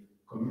the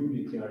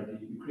community are the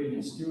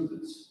Ukrainian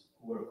students,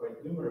 who were quite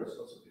numerous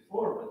also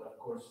before, but of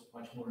course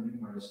much more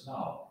numerous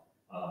now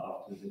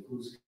after the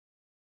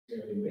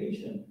full-scale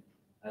invasion.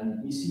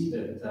 And we see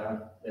that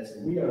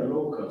we are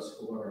locals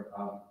who are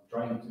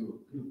trying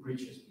to build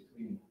bridges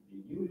between the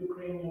new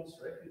Ukrainians,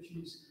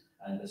 refugees,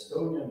 and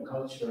Estonian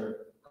cultural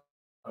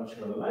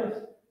life.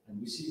 And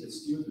we see that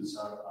students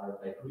are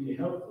like really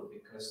helpful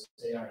because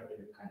they are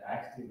kind of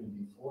active and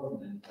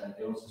informed, and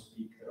they also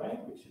speak the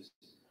languages.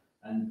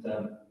 And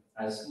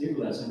as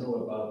little as I know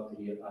about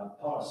the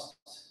past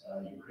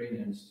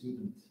Ukrainian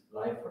student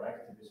life or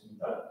activism in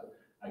Tartu,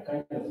 I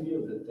kind of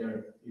feel that there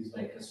is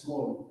like a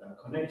small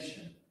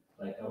connection.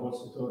 Like I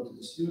also told to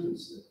the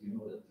students that, you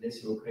know, that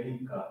Lesia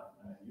Ukrainka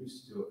used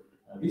to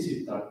visit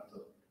Tartu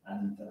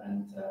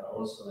and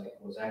also like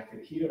was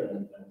active here,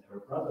 and her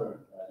brother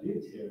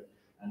lived here.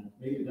 And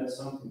maybe that's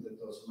something that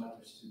also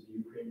matters to the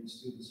Ukrainian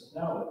students of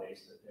nowadays,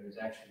 that there is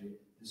actually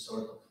this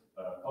sort of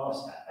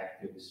past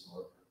activism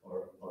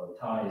or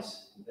ties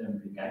to them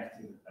being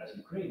active as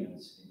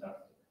Ukrainians in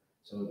Tartu.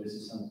 So this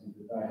is something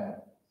that I have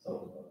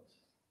thought about.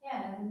 Yeah,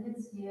 and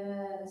it's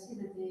see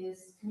that this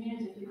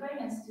community of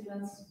Ukrainian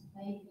students,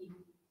 maybe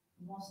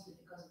mostly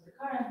because of the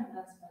current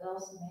events, but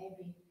also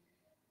maybe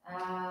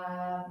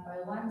by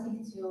wanting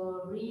to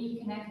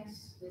reconnect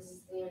with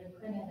their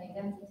Ukrainian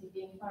identity,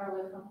 being far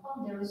away from home,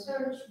 they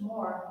research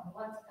more on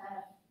what kind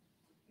of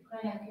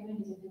Ukrainian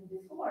community been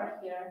before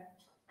here,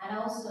 and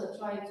also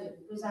try to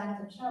present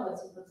and show it.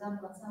 So, for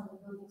example, in some of the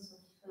buildings of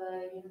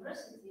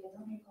university, I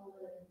don't recall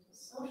whether it was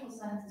social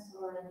sciences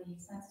or the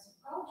sciences of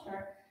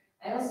culture,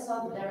 I also saw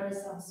that there is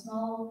some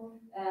small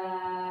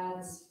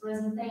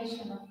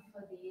presentation of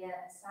the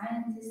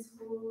scientists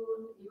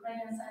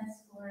Ukrainian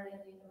scientists who are in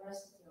the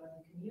university or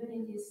the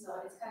communities. So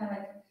it's kind of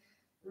like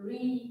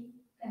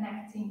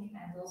reconnecting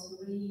and also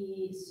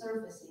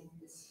resurfacing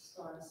these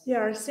stories.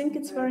 Yeah, I think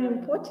it's very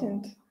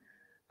important.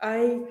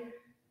 I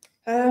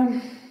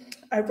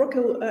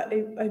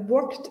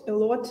worked a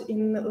lot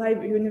in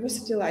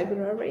university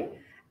library,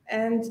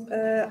 and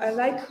I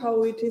like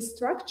how it is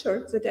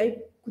structured, that I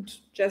could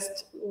just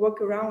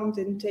walk around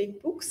and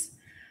take books.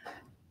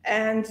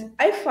 And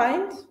I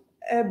find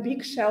a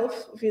big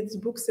shelf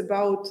with books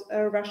about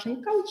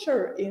Russian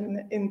culture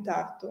in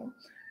Tartu.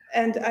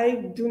 And I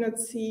do not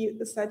see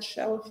such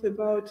shelf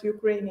about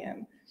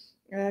Ukrainian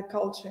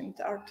culture in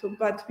Tartu,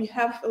 but we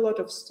have a lot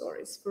of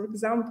stories. For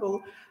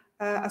example,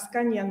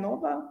 Askania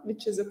Nova,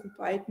 which is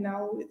occupied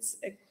now, it's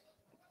a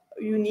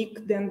unique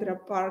dendra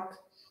park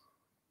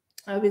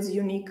with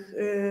unique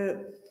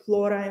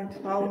flora and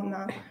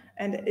fauna,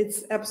 and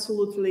it's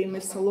absolutely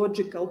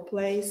mythological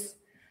place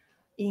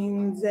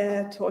in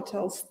the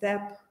total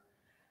steppe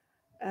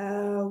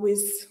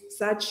with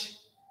such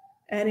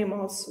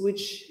animals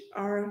which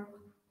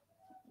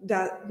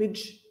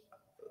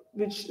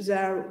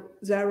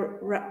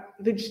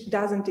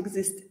doesn't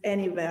exist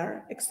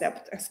anywhere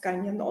except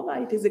Askania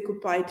Nova. It is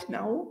occupied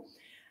now,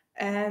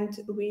 and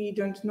we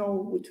don't know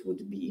what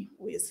would be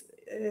with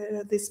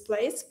this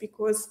place,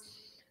 because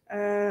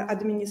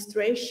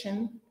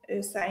administration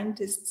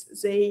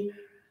scientists,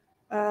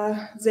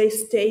 they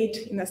stayed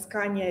in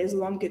Askania as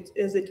long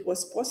as it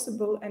was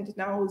possible, and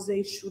now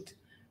they should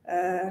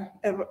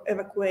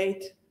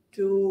evacuate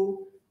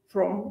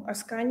from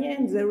Askania,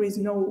 and there is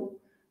no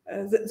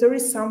there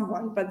is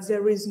someone, but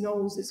there is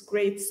no this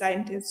great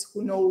scientists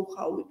who know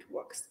how it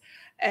works.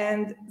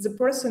 And the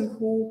person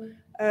who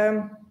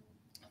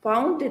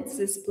founded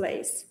this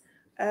place,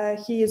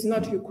 he is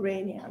not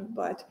Ukrainian,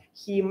 but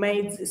he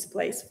made this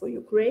place for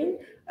Ukraine.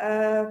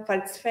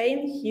 Faltzfein,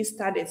 he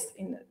studies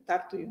in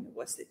Tartu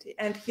University,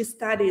 and he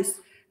studies,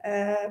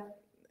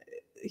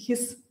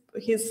 his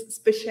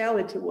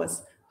specialty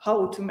was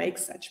how to make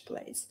such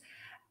place.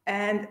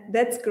 And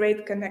that's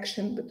great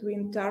connection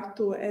between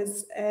Tartu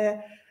as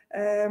a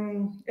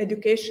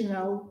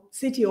educational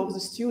city of the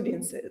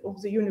students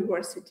of the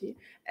university,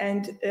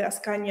 and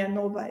Askania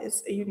Nova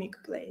is a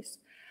unique place.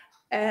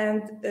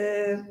 And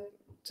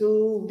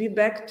to be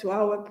back to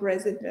our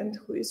president,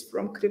 who is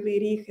from Kiievi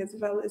Rih, as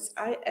well as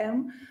I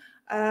am,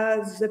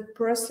 the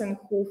person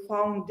who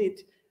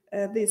founded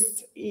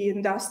these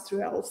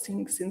industrial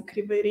things in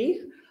Kiievi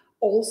Rih,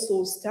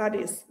 also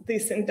studies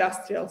these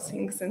industrial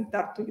things in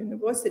Tartu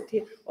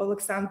University,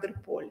 Oleksandra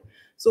Sudovštšikova-Kossatš.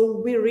 So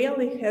we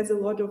really have a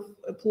lot of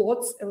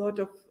plots, a lot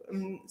of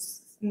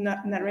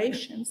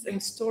narrations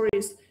and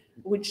stories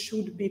which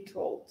should be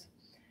told.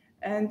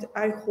 And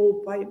I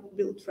hope I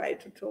will try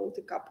to tell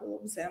a couple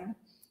of them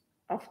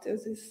after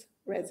this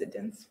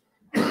residence.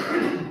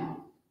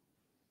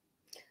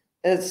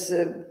 It's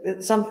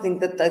something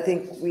that I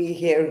think we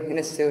here in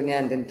Estonia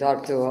and in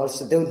Tartu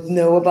also don't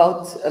know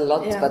about a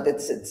lot, but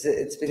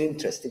it's been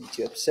interesting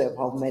to observe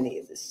how many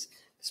of these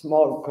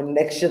small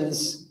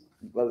connections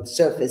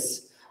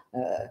surface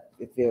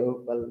if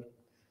you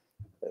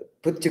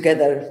put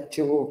together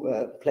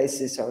two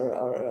places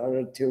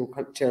or two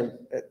culture,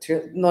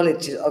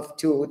 knowledge of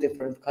two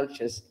different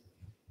cultures.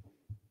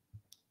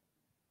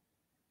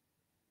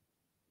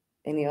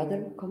 Any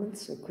other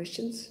comments or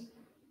questions?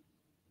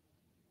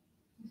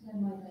 I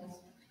might ask,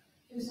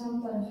 do you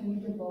sometimes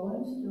read the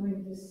poems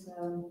during this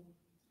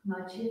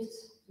night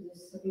shifts to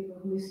the people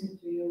who listen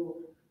to you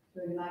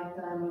during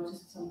nighttime, or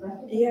just some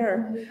practical?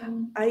 Yeah,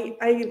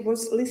 I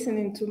was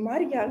listening to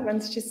Maria when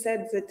she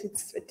said that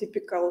it's a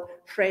typical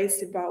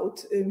phrase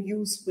about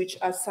views which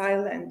are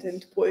silent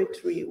and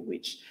poetry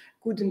which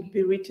couldn't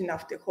be written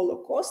after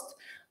Holocaust.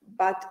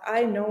 But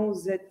I know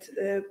that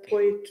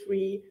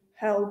poetry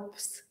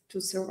helps to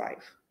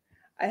survive.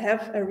 I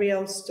have a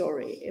real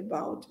story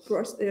about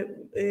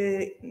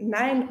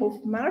 9th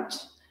of March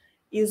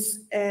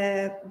is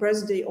a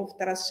birthday of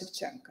Taras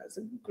Shevchenko,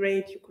 the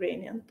great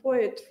Ukrainian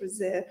poet,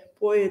 the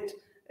poet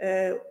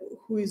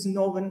who is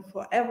known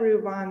for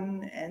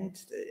everyone and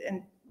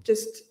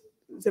just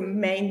the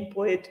main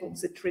poet of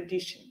the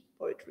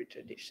poetry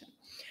tradition.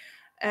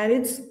 And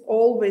it's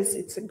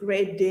a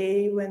great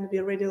day when we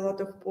read a lot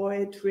of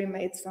poetry,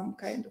 made some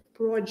kind of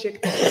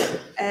project.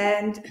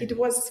 And it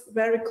was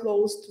very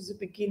close to the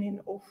beginning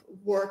of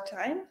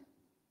wartime,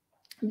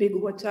 big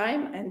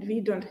wartime, and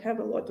we don't have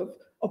a lot of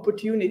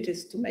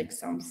opportunities to make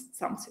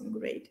something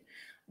great.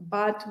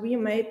 But we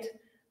made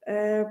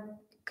a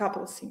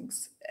couple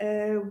things.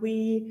 A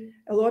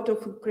lot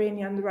of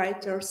Ukrainian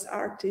writers,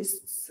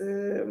 artists,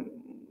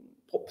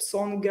 pop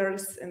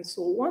songers, and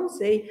so on,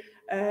 they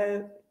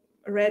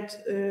read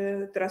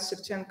Taras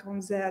Shevchenko on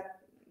their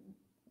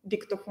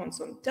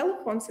dictaphones on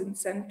telephones and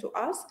sent to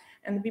us,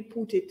 and we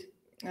put it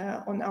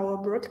on our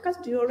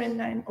broadcast during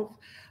 9th of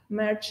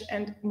March.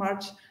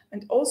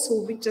 And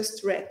also we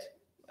just read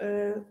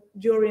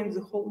during the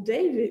whole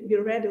day. We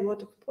read a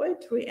lot of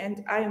poetry,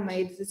 and I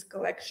made this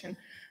collection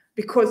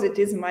because it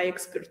is my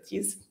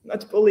expertise,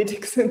 not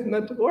politics and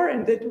not war,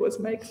 and it was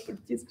my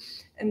expertise.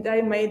 And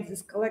I made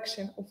this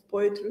collection of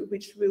poetry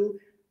which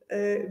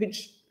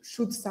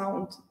should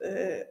sound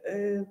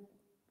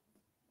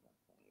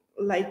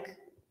like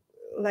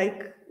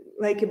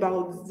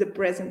about the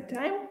present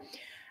time.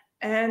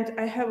 And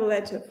I have a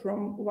letter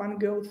from one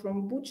girl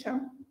from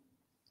Bucha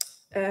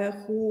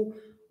who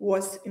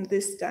was in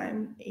this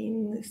time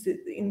in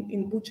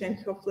Bucha in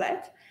her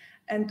flat,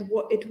 and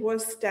it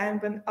was time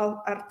when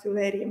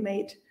artillery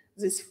made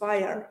this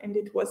fire and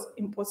it was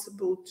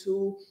impossible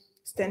to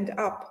stand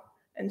up,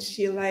 and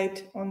she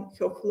lied on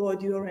her floor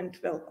during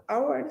 12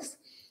 hours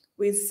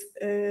with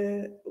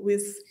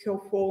her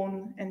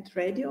phone and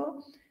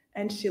radio,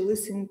 and she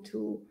listened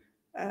to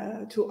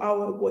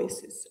our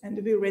voices,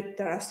 and we read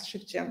Taras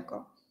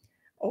Shevchenko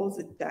all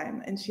the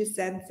time. And she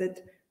said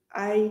that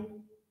I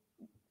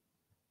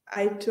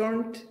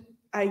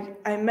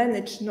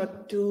managed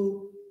not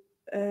to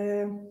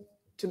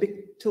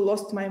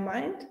lost my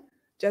mind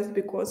just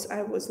because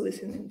I was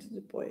listening to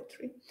the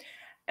poetry.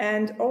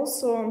 And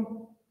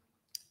also,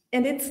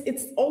 and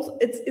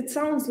it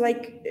sounds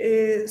like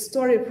a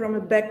story from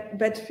a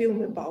bad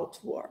film about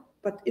war,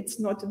 but it's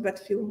not a bad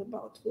film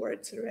about war,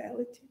 it's a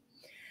reality.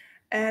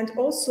 And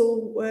also,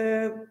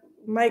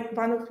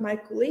 one of my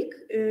colleagues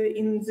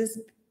in this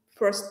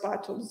first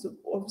part of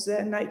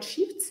the night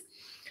shifts,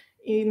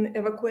 in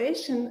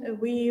evacuation,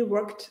 we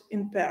worked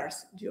in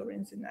pairs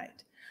during the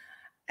night.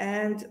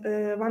 And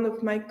one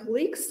of my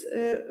colleagues,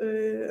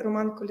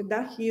 Roman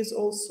Koleda, he is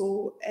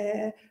also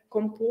a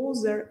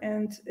composer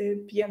and a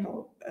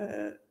piano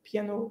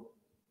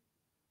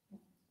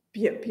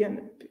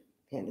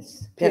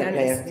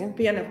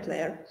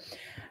player.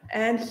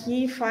 And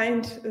he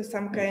find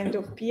some kind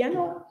of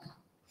piano,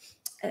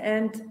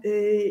 and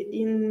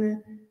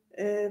in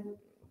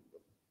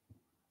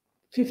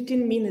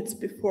 15 minutes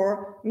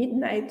before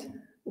midnight,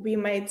 we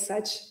made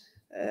such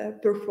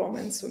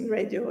performance on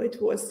radio.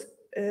 It was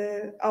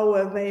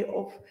our way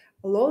of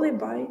a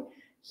lullaby.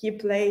 He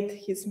played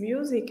his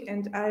music,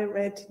 and I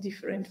read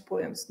different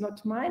poems,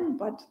 not mine,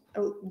 but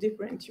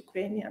different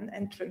Ukrainian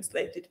and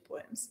translated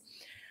poems.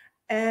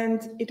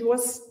 And it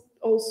was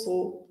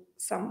also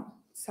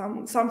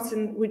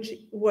something which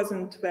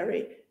wasn't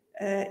very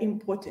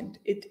important.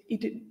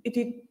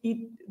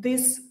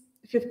 This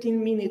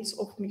 15 minutes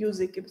of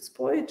music, its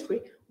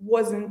poetry,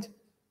 wasn't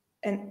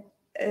an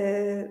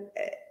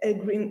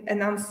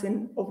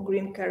announcing of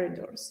green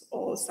corridors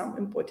or some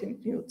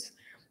important news,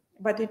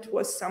 but it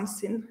was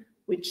something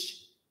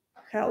which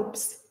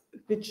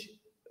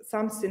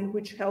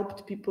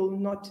helped people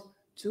not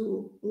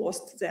to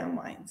lost their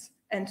minds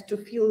and to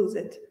feel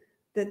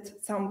that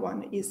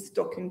someone is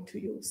talking to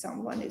you,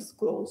 someone is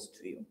close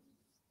to you.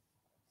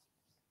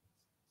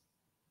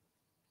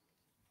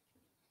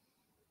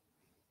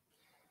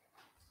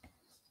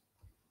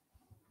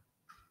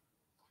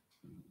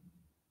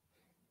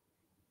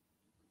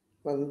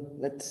 Well,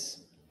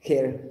 let's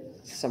hear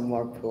some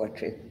more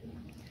poetry.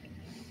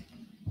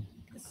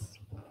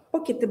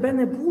 Поки тебе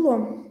не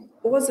було,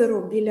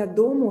 озеро біля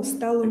дому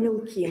стало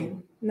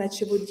мілким,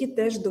 наче воді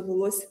теж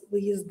довелось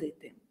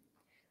виїздити,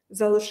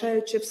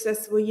 залишаючи все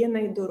своє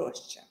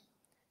найдорожче.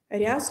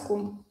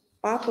 Рязку,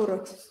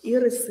 папороть,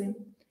 іриси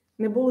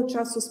не було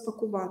часу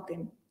спакувати.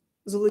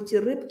 Золоті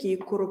рибки і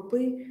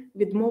коропи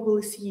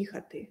відмовились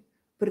їхати,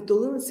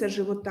 притулилися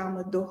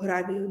животами до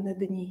гравію на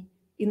дні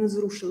і не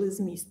зрушили з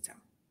місця.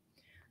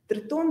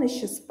 Тритони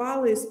ще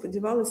спали і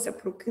сподівалися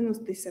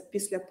прокинутися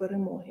після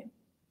перемоги.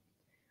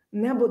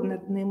 Небо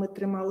над ними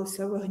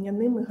трималося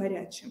вогняним і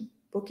гарячим,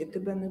 поки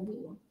тебе не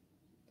було.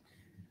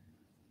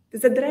 Ти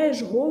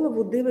задираєш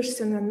голову,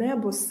 дивишся на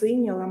небо,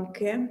 синє,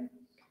 ламке,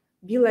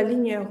 біла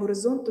лінія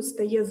горизонту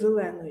стає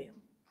зеленою.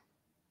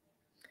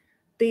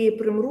 Ти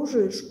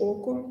примружуєш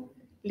око,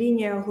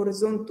 лінія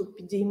горизонту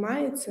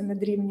підіймається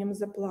над рівнем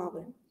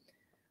заплави.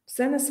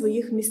 Все на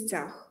своїх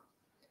місцях.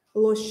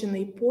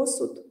 Лощений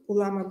посуд,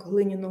 уламок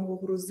глиняного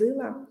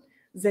грузила,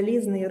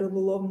 залізний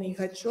риболовний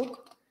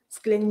гачок,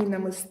 скляні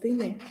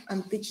намистини,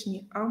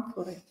 античні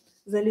амфори,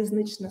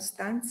 залізнична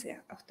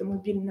станція,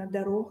 автомобільна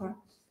дорога,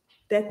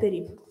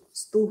 Тетерів,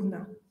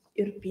 Стугна,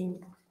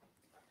 Ірпінь.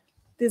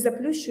 Ти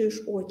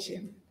заплющуєш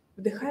очі,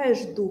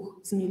 вдихаєш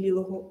дух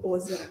змілілого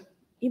озера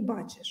і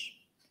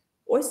бачиш.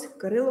 Ось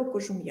Кирило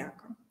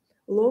Кожум'яка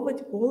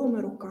ловить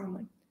голими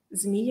руками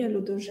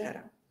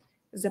змія-людожера,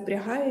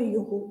 запрягає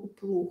його у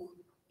плуг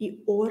і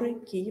оре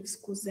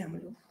київську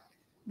землю.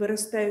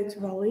 Виростають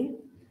вали,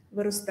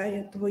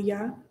 виростає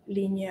твоя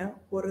лінія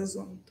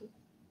горизонту,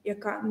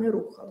 яка не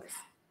рухалась,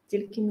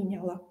 тільки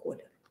міняла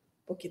колір,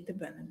 поки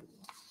тебе не було.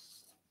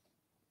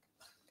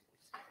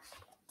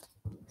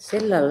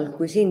 Sellal,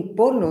 kui sind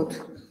polnud,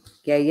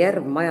 jäi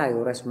järv maja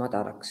juures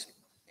madalaks.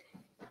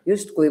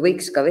 Justkui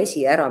võiks ka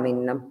vesi ära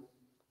minna,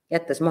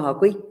 jättes maha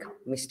kõik,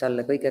 mis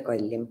talle kõige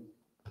kallim.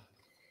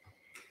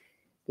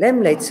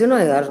 Lemleid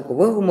sõnajargu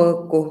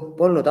võhumõõku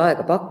polnud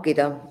aega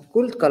pakkida,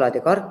 kuldkalad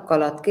ja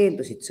karpkalad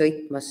keeldusid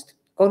sõitmast,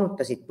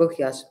 konutasid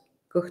põhjas,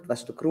 kõht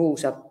vastu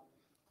kruusa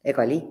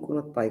ega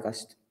liikunud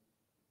paigast.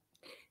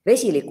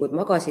 Vesilikud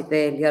magasid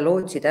veel ja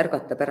lootsid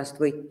ärgata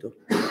pärast võitu.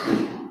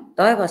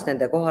 Taevas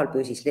nende kohal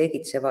püsis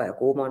leegitseva ja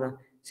kuumana,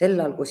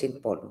 sellal, kui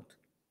sind polnud.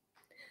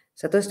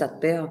 Sa tõstad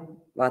pea,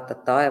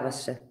 vaatad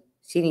taevasse,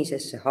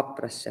 sinisesse,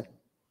 haprasse.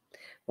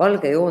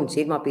 Valge joon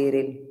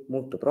silmapiiril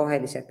muutub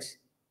roheliseks,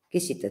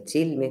 kissitad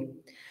silmi,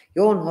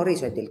 joon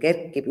horisondil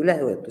kerkib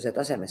ülejõutuse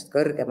tasemest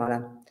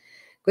kõrgemale.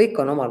 Kõik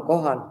on omal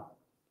kohal,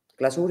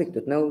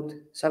 glasuuritud nõud,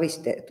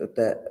 savist tehtud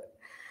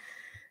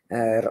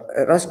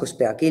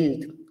raskuspea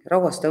kild,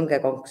 rauast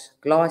õngekonks,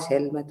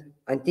 klaashelmed,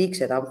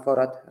 antiiksed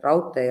amforad,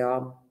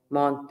 raudteejaam,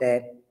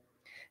 maantee,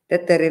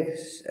 Teteriv,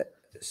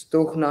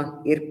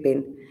 Stuhna,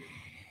 Irpin.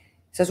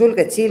 Sa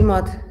sulged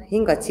silmad,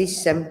 hingad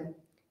sisse,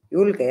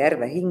 julge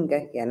järve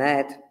hinge ja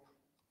näed.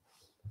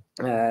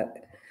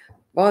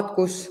 Vaat,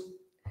 kus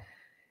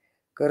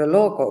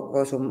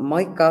Kõrlokosu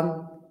maika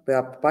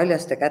peab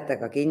paljaste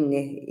kätega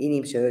kinni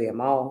inimsööja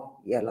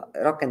mao ja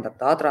rakendab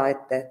ta adra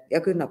ette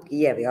ja künnab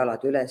Kiievi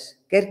jalad üles,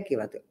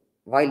 kerkivad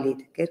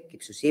vallid,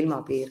 kerkib su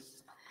silmapiir,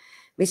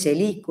 mis ei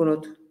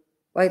liikunud,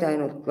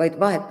 vaid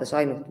vahetas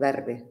ainult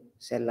värvi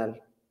sellal,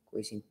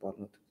 kui sind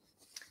polnud.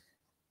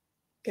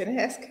 Can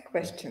I ask a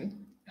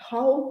question?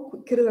 How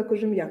Kirilla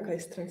Kожum'яка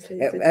is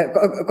translated?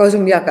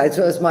 Kожum'яka, it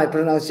was my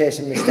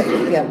pronunciation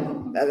mistake. Yeah,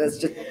 that's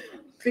just...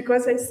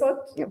 Because I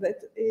thought that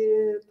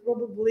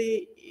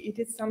probably it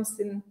is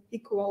something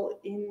equal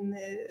in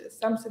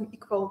something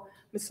equal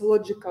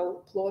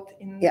mythological plot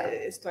in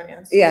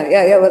Estonian.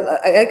 Yeah. Well,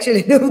 I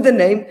actually know the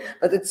name,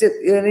 but it's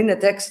in a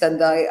text,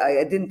 and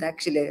I didn't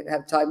actually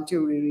have time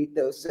to reread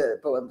those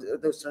poems,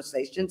 those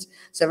translations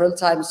several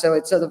times. So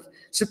it sort of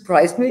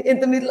surprised me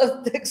in the middle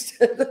of the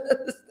text.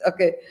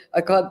 Okay,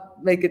 I can't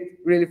make it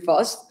really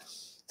fast.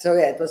 So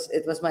yeah,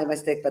 it was my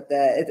mistake, but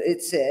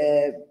it's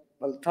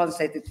well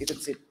translated. You can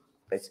see.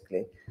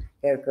 Basically,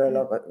 here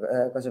girl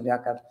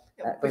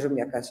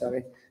Kожum'яka,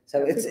 sorry.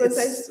 So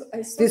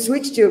you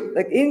switch to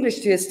like English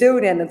to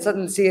Estonian and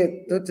suddenly see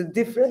a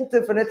different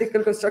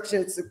phonetical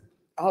construction. It's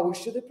how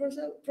should I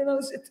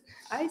pronounce it?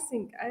 I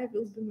think I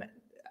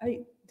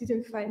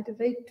didn't find a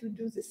way to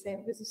do the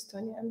same with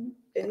Estonian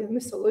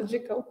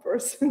mythological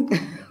person.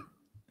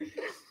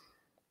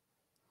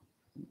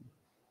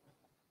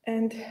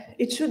 And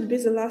it should be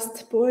the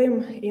last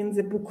poem in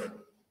the book.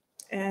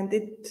 And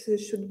it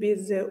should be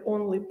the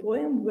only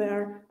poem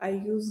where I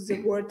use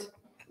the word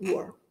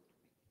war.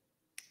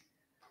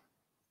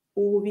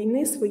 У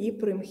війни свої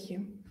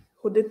примхи.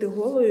 Ходити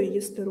голою,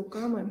 їсти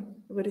руками,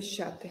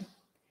 верещати.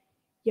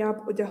 Я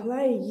б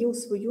одягла її у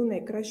свою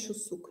найкращу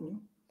сукню.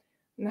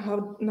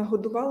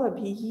 Нагодувала б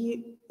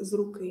її з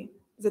руки,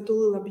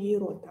 затулила б їй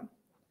рота.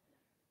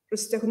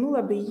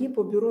 Розтягнула б її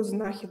по бюро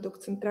знахідок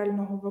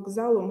центрального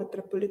вокзалу,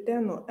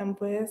 метрополітену,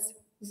 МВС,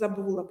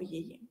 забула б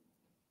її.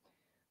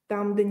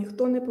 Там, де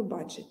ніхто не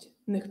побачить,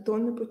 ніхто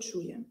не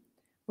почує,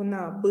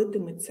 вона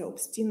битиметься об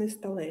стіни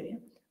сталеві,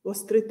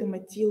 гостритиме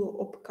тіло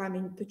об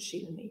камінь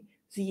точильний,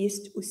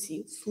 з'їсть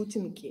усі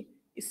сутінки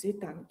і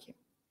світанки.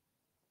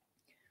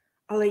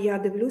 Але я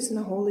дивлюсь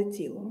на голе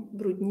тіло,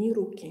 брудні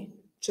руки,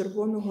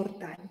 червону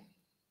гортань.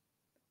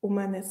 У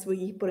мене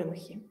свої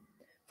примхи.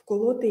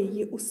 Вколоти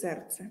її у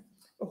серце,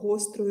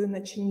 гострою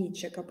наче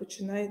ніч, яка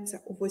починається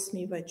о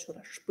 8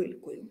 вечора,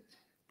 шпилькою.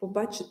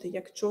 Побачити,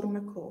 як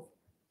чорна кров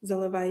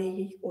заливає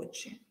їй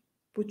очі.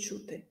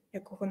 Почути,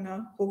 як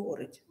вона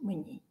говорить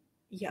мені: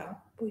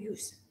 я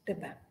боюсь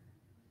тебе.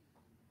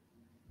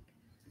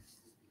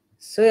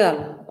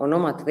 Sõjal on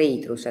omad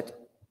veidrused.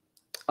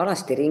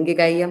 Alasti ringi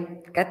käia,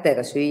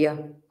 kätega süüa,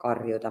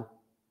 karjuda.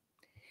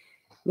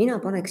 Mina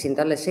paneksin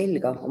talle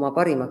selga oma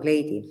parima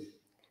kleidi,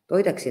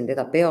 toidaksin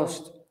teda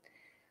peost,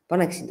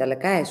 paneksin talle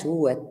käe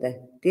suu ette,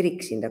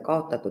 tiriksin ta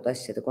kaotatud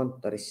asjade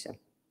kontorisse,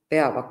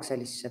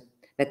 peavaksalisse,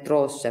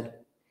 metroosse,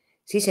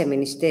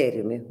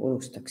 siseministeeriumi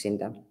unustaksin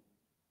ta.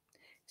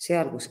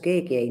 Seal, kus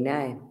keegi ei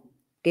näe,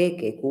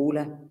 keegi ei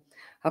kuule,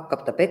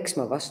 hakkab ta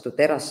peksma vastu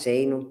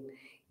terasseinu,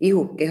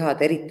 ihub keha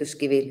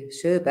terituskivil,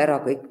 sööb ära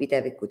kõik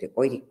videvikud ja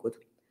koidikud.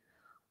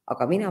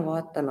 Aga mina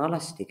vaatan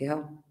alasti keha,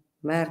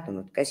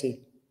 määrdunud käsi,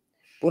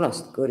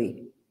 punast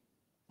kõri.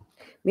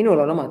 Minul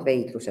on omad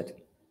veidrused.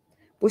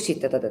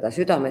 Pussitada teda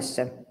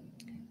südamesse,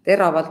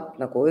 teravalt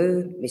nagu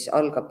öö, mis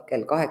algab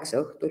kell 8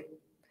 õhtul,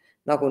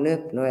 nagu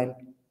nööpnõel.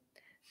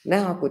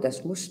 Näha,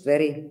 kuidas must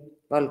veri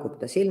valgub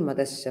ta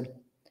silmadesse,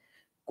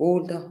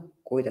 kuulda,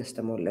 kuidas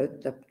ta mulle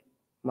ütleb: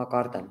 ma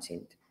kardan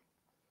sind.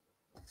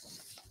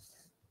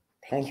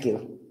 Thank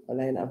you,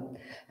 Olena.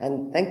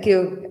 And thank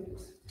you,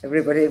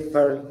 everybody,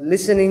 for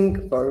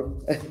listening, for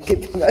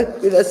keeping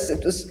up with us.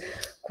 It was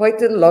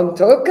quite a long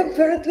talk,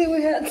 apparently,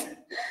 we had.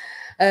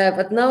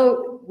 But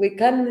now we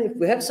can, if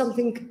we have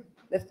something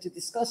left to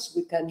discuss,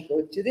 we can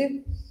go to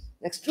the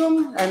next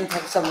room and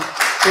have some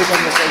free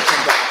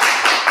conversation there.